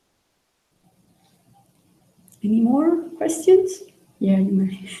 Any more questions? Yeah, you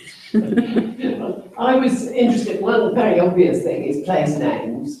may. I was interested, one very obvious thing is place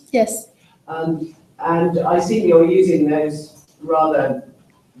names. Yes. And I see you're using those rather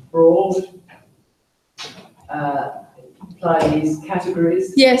broad, apply these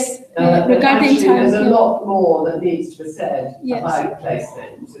categories. Yes, but regarding actually time. there's a lot more that needs to be said Yes. about place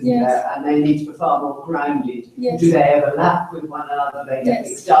names, isn't Yes. there? And they need to be far more grounded. Yes. Do they overlap with one another? They get Yes.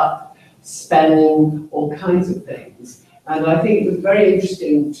 mixed up, spelling, all kinds of things. And I think it was very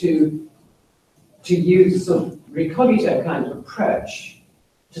interesting to use sort of recogito kind of approach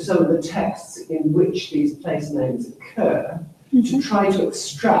to some of the texts in which these place names occur, to try to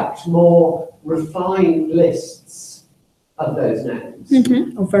extract more refined lists of those names.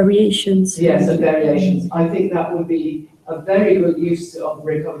 Or variations. Yes, and variations. I think that would be a very good use of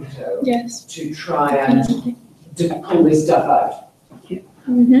recogito. Yes. To try and to pull this stuff out.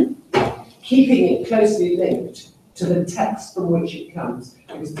 Keeping it closely linked to the text from which it comes.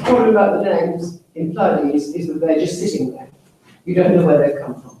 Because the problem about the names in planning is that they're just sitting there. You don't know where they've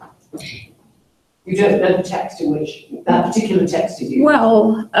come from. You don't know the text in which that particular text is used.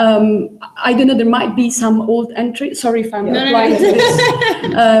 Well, I don't know, there might be some old entries, sorry if I'm applying to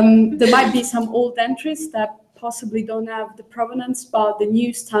this. There might be some old entries that possibly don't have the provenance, but the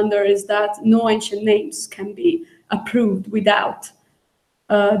new standard is that no ancient names can be approved without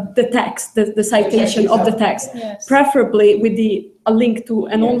the text, the citation of the text, Yes. preferably with a link to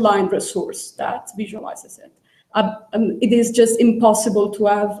an online resource that visualizes it. It is just impossible to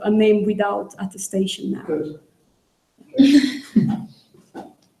have a name without attestation now. Good.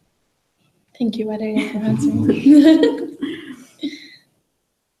 Thank you, Valeria, for answering.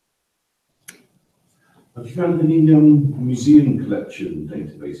 Have you found any museum collection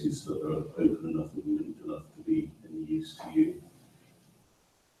databases that are open enough and linked enough to be any use to you?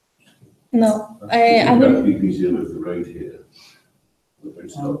 No, I will. The museum of the road here.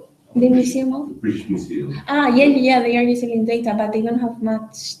 The museum of? The British Museum. Yeah, they are using data, but they don't have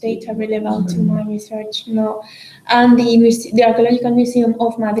much data relevant to my research, no. And the Archaeological Museum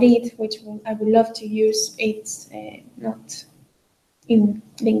of Madrid, which I would love to use, it's not in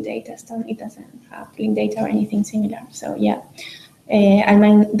linked data, it doesn't have linked data or anything similar, so yeah.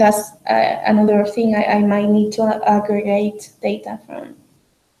 That's another thing, I might need to aggregate data from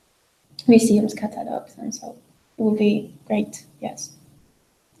museums catalogs, and so it would be great, yes.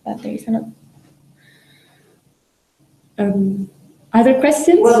 But there is another. Other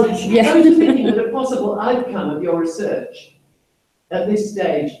questions? Well, yeah. I was just thinking that a possible outcome of your research at this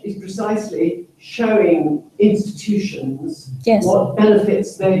stage is precisely showing institutions Yes. what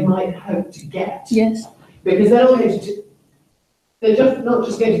benefits they might hope to get. Yes. Because they're not going to they're just not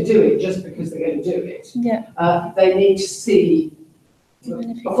just going to do it just because they're going to do it. Yeah. They need to see,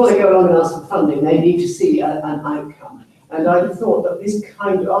 before they go along and ask for funding, they need to see an outcome. And I thought that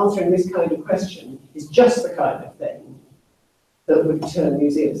answering this kind of question is just the kind of thing that would turn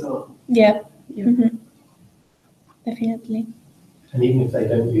museums on. Yeah. Definitely. And even if they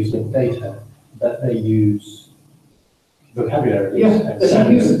don't use linked data, that they use vocabulary and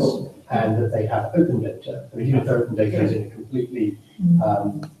standards, and that they have open data. I mean, even if their open data is in a completely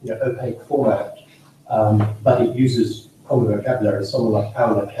opaque format, but it uses common vocabulary, someone like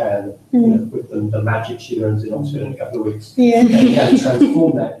Paula can, with the magic she learns in Oxford in a couple of weeks, can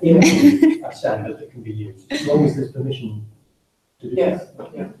transform that into a standard that can be used, as long as there's permission to do that.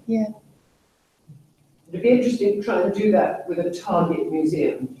 Yeah. It'd be interesting to try and do that with a target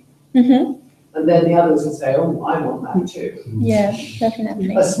museum. Mm-hmm. And then the others will say, oh, I want that too. Yeah,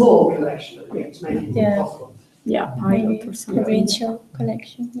 definitely. A small collection of things to make it possible. Yeah, pilot or something. Provincial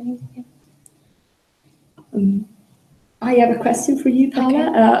collection, maybe. I have a question for you,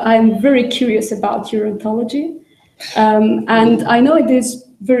 Paula. I'm very curious about your ontology. And I know it is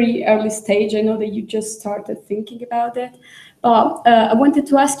very early stage. I know that you just started thinking about it, but I wanted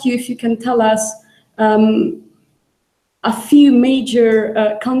to ask you if you can tell us a few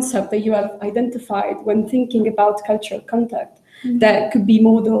major concepts that you have identified when thinking about cultural contact that could be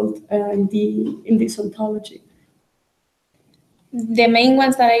modeled in this ontology. The main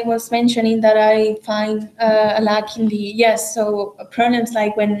ones that I was mentioning that I find lacking yes, so problems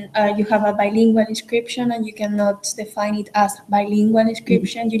like when you have a bilingual inscription and you cannot define it as bilingual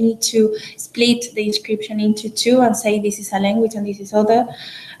inscription, you need to split the inscription into two and say this is a language and this is other.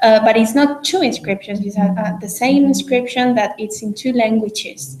 But it's not two inscriptions, it's the same inscription that it's in two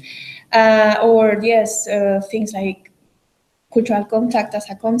languages. Or yes, things like cultural contact as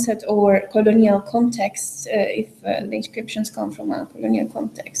a concept, or colonial context, if the inscriptions come from a colonial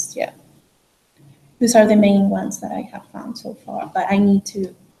context, yeah. These are the main ones that I have found so far, but I need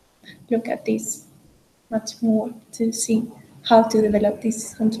to look at this much more to see how to develop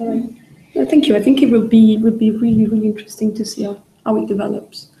this ontology. Well, thank you. I think it would be really, really interesting to see how it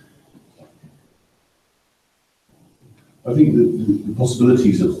develops. I think the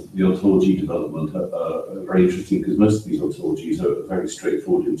possibilities of the ontology development are very interesting, because most of these ontologies are very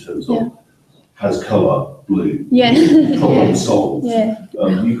straightforward in terms of has colour, blue, problem solved.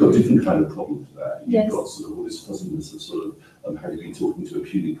 You've got different kind of problems there. You've got sort of all this fuzziness of sort of have you been talking to a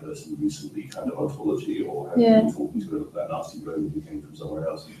puny person recently kind of ontology, or have you been talking to that nasty Roman who came from somewhere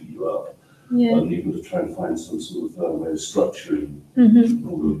else and beat you up? And you've got to try and find some sort of way of structuring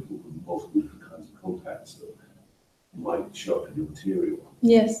all the multiple different kinds of contacts that might show up in your material.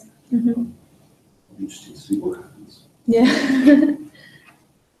 Yes. It'll be interesting to see what happens. Yeah.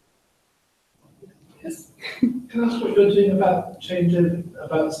 Yes. Can I ask what you're doing about changing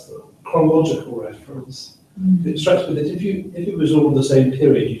about chronological reference? It strikes me that if it was all in the same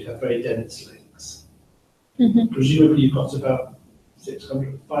period, you'd have very dense links. Presumably, you've got about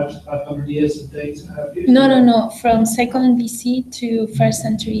 500 years of data, have you? No. From 2nd BC to 1st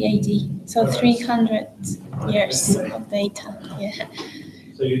century AD. So 300 years of data. Yeah.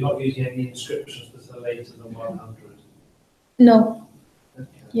 So you're not using any inscriptions that are later than 100? No. Okay.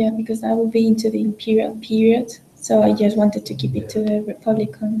 Yeah, because that would be into the imperial period. So I just wanted to keep it to the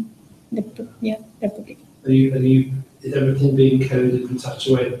Republican. Republic. Is everything being coded in such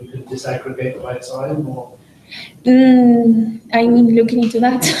a way that you can disaggregate by time, or? I'm looking into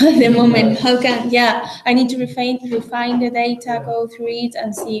that at the moment. I need to refine the data, go through it,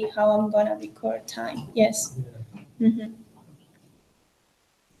 and see how I'm gonna record time. Yes.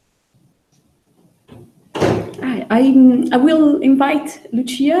 I will invite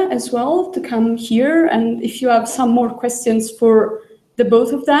Lucia as well to come here, and if you have some more questions for the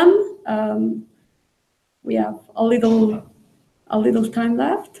both of them, we have a little time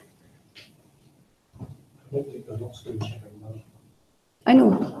left. I don't think they're not screen sharing now. I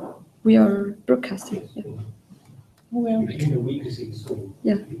know, we are broadcasting. Yeah. Well, between the weakness in school,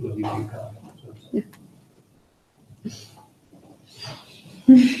 people are using card.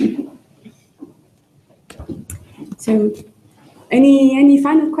 So, any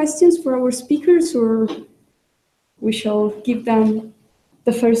final questions for our speakers, or we shall give them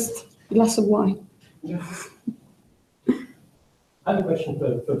the first glass of wine? I have a question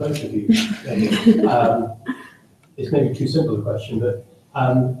for both of you. It's maybe too simple a question, but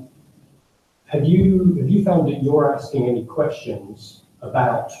have you found that you're asking any questions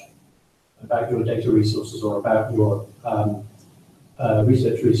about your data resources or about your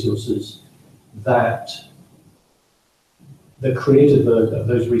research resources that the creators of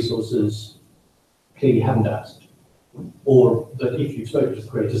those resources clearly haven't asked, or that if you've spoken to the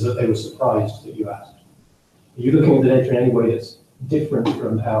creators that they were surprised that you asked? Are you looking at the data in any way that's different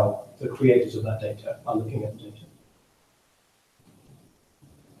from how the creators of that data are looking at the data?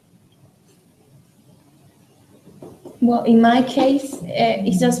 Well, in my case,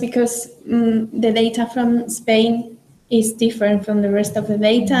 it's just because the data from Spain is different from the rest of the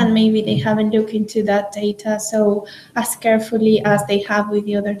data, and maybe they haven't looked into that data so as carefully as they have with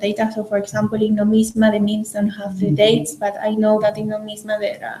the other data. So, for example, in Nomisma, the means don't have the dates, but I know that in Nomisma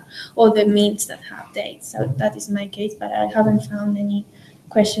there are other means that have dates. So that is my case, but I haven't found any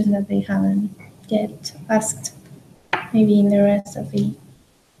questions that they haven't yet asked, maybe in the rest of the...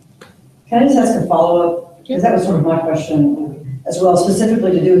 Can I just ask a follow-up? Because that was sort of my question as well,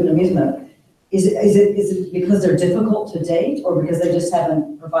 specifically to do with Nomisma. Is it because they're difficult to date, or because they just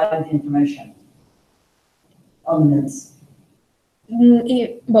haven't provided the information on the mints?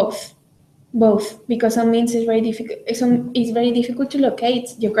 Both, because some means is very difficult. It's very difficult to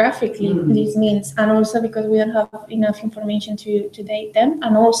locate geographically these means, and also because we don't have enough information to date them,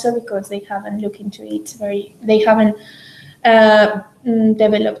 and also because they haven't looked into it. They haven't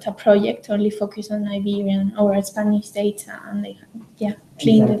developed a project only focused on Iberian or Spanish data, and they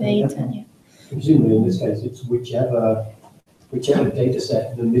clean the data. Yeah. Presumably in this case, it's whichever data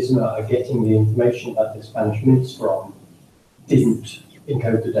set the NISMA are getting the information that the Spanish mints from didn't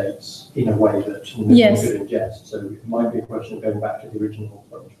encode the dates in a way that NISMA could ingest. So it might be a question of going back to the original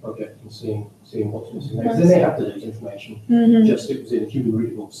project and seeing what's missing there. Because they have the data information, just it was in a human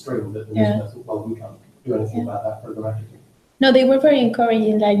readable string that the NISMA thought, well, we can't do anything about that programmatically. No, they were very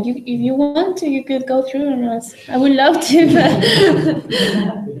encouraging. Like, if you want to, you could go through, and I would love to.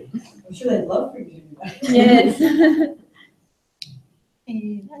 I'm sure they'd love for you to do that. Yes.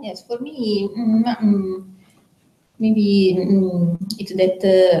 Yes, for me, maybe it's that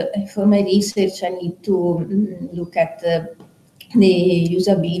for my research I need to look at the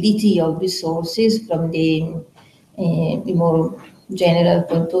usability of resources from the more general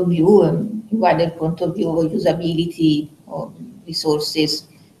point of view, and wider point of view of usability of resources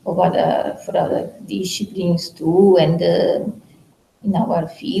for other disciplines too, and in our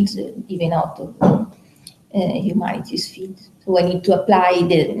fields, even out of humanities fields. So I need to apply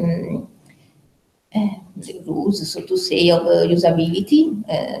the rules, so to say, of usability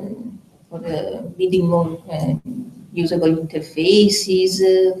for building more usable interfaces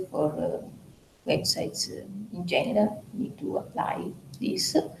for websites in general. I need to apply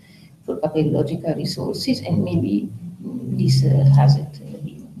this for papyrological resources, and maybe this hasn't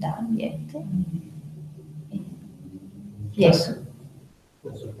been done yet. Yes.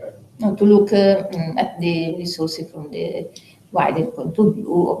 That's okay. Now to look at the resources from the wider point of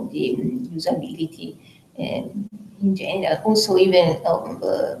view of the usability in general, also even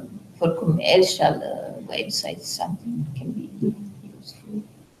for commercial websites, something can be useful.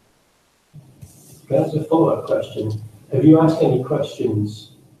 That's a follow-up question. Have you asked any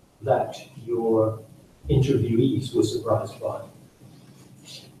questions that your interviewees were surprised by,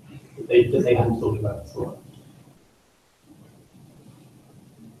 that they hadn't thought about before?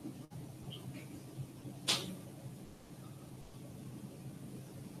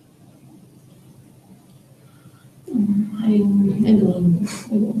 I don't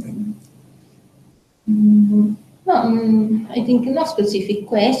know. I think not specific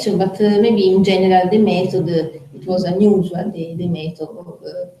question, but maybe in general the method, it was unusual, the method of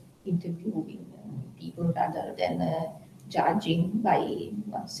interviewing people rather than judging by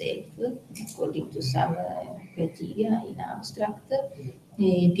oneself according to some criteria in abstract.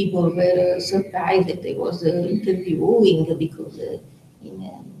 People were surprised that I was interviewing because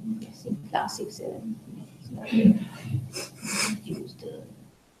in classics it's not used.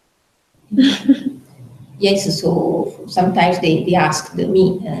 Yes, so sometimes they asked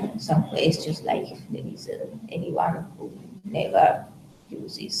me some questions, like if there is anyone who never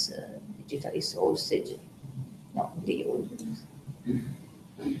uses digital resources. No, they all use.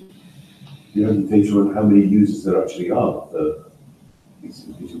 You have data on how many users there actually are of these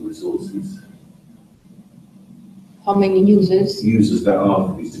digital resources? How many users? Users there are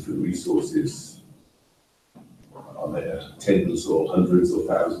for these different resources. Are there tens or hundreds or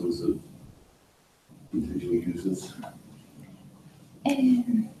thousands of individual users? I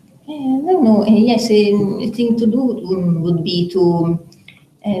don't know. Yes, a thing to do would be to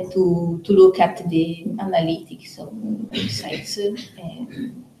look at the analytics of websites.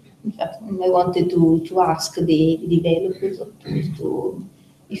 In fact, I wanted to ask the developers of tools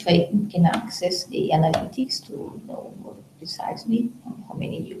if I can access the analytics to know more precisely how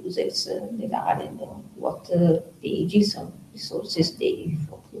many users there are and what pages of resources they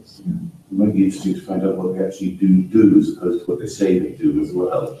focus. It might be interesting to find out what they actually do as opposed to what they say they do as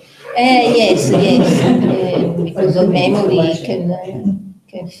well. Yes, because of memory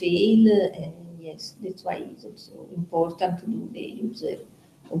can fail. Yes, that's why it's also important to do the user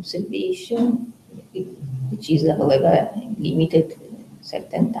observation, which is, however, limited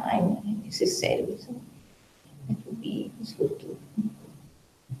certain time necessary. So it would be useful too.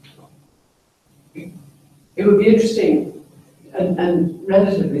 It would be interesting and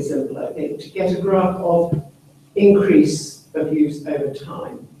relatively simple, I think, to get a graph of increase of use over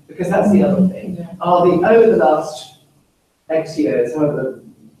time, because that's the other thing. Are over the last X years, however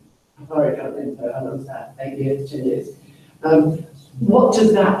far it info, how long is that? 8 years, 10 years. What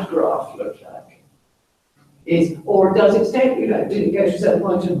does that graph look like? Or does it stay, did it go to a certain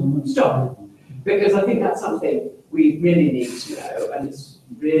point and stop? Because I think that's something we really need to know, and it's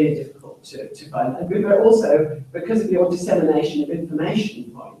really difficult to find. And but also, because of your dissemination of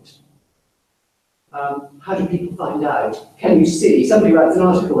information point, how do people find out? Can you see? Somebody writes an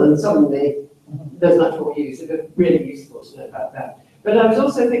article and suddenly there's much more use. It's really useful to know about that. But I was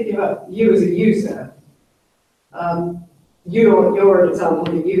also thinking about you as a user. you're an example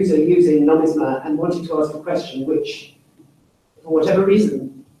of a user using Numisma and wanting to ask a question which, for whatever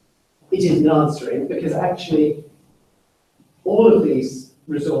reason, it isn't answering, because actually all of these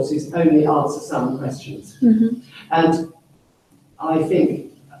resources only answer some questions. And I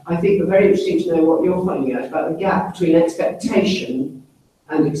think it's very interesting to know what you're finding out about the gap between expectation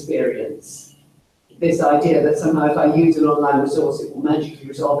and experience. This idea that somehow if I use an online resource, it will magically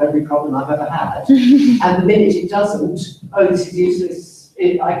resolve every problem I've ever had. And the minute it doesn't, oh, this is useless,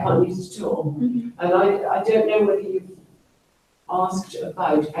 I can't use it at all. And I don't know whether you've asked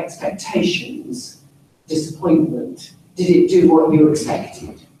about expectations, disappointment. Did it do what you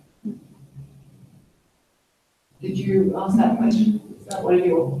expected? Did you ask that question? Is that one of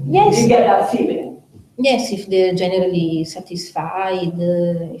your... Yes. Did you get that feeling? Yes, if they're generally satisfied,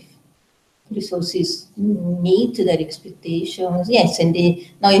 if resources meet their expectations, yes, and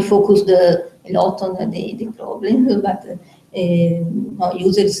now you focused a lot on the problem, but now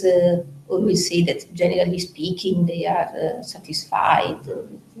users always say that generally speaking they are satisfied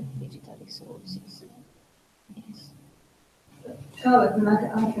with digital resources. Yes. Charlotte, and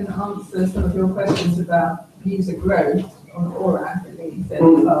I can answer some of your questions about user growth on ORAC, I think you said, in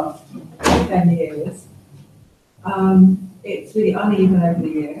the last 10 years. It's really uneven over the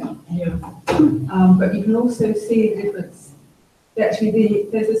year. But you can also see the difference. Actually,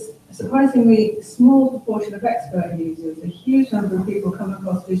 there's a surprisingly small proportion of expert users. A huge number of people come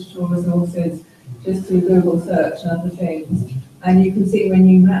across digital resources just through Google search and other things. And you can see when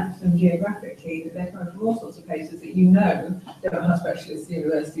you map them geographically that they're coming from all sorts of places that you know don't have specialist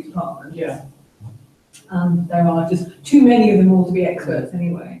university departments. There are just too many of them all to be experts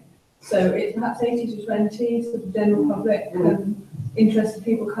anyway. So it's perhaps 80 to 20 sort of general public interested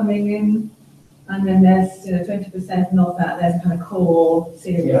people coming in, and then there's 20% not that. There's a kind of core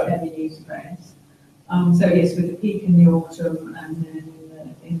serious heavy user base. So yes, with the peak in the autumn and then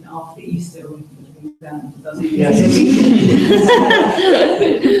in after Easter, we move down to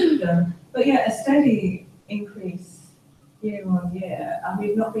but yeah, a steady increase year on year, and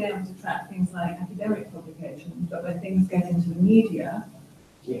we've not been able to track things like academic publications, but when things get into the media,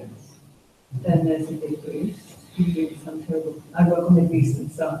 then there's a big boost. You do some terrible. I work on Middle Eastern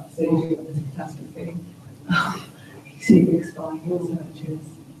stuff, so you do there's a catastrophe. You see big spike in searches.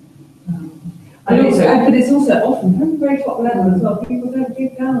 But it's also often from very top level as well. People don't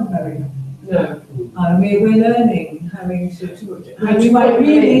dig down very much. No. We're learning having to write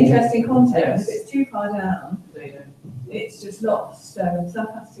really interesting content. If it's too far down, it's just lost. So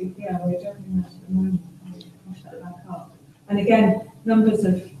stuff has to, we're juggling that at the moment. Push that back up. And again, numbers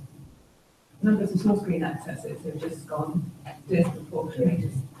of small screen accesses have just gone disproportionately.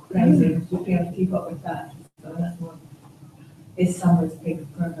 It's crazy to be able to keep up with that. So that's what is some of the big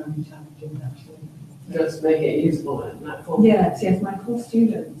programming challenges actually. Just make it usable in that form. Yes, my core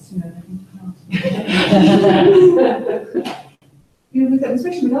students,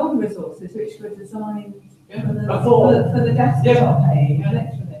 especially with older resources which were designed for the desktop page,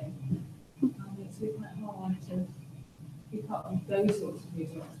 literally. It's really quite hard to keep up with those sorts of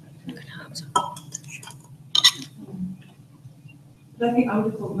resources. But I think I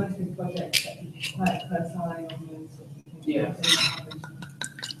would have thought most of the projects that would quite close eye on those sorts of things.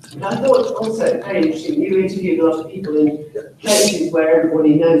 I thought also very interesting, you interviewed a lot of people in places where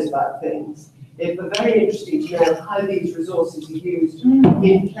everybody knows about things. It was very interesting to know how these resources are used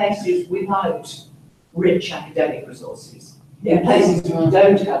in places without rich academic resources. In places who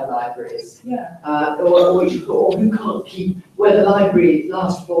don't have libraries, or who can't keep, where the library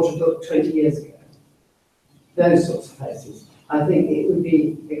last bought a book 20 years ago. Those sorts of places. I think it would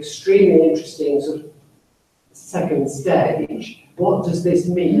be extremely interesting sort of second stage. What does this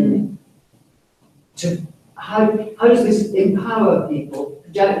mean? How does this empower people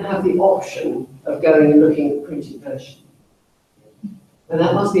who don't have the option of going and looking at the printed version? And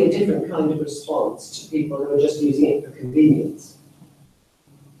that must be a different kind of response to people who are just using it for convenience.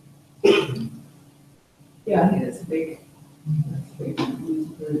 I think that's a big group.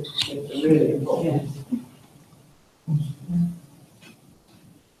 It's really important.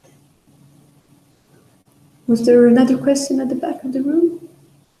 Was there another question at the back of the room?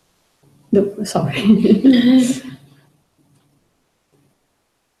 No, sorry.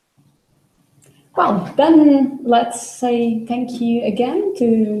 Well, then let's say thank you again to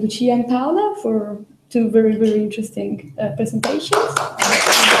Lucia and Paula for two very, very interesting presentations.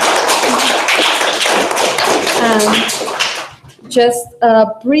 And just a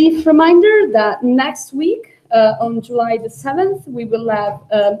brief reminder that next week, on July the 7th, we will have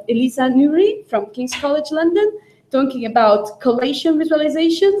Elisa Nuri from King's College London talking about collation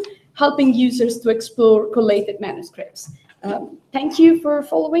visualization, helping users to explore collated manuscripts. Thank you for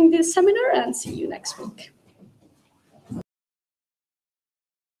following this seminar, and see you next week.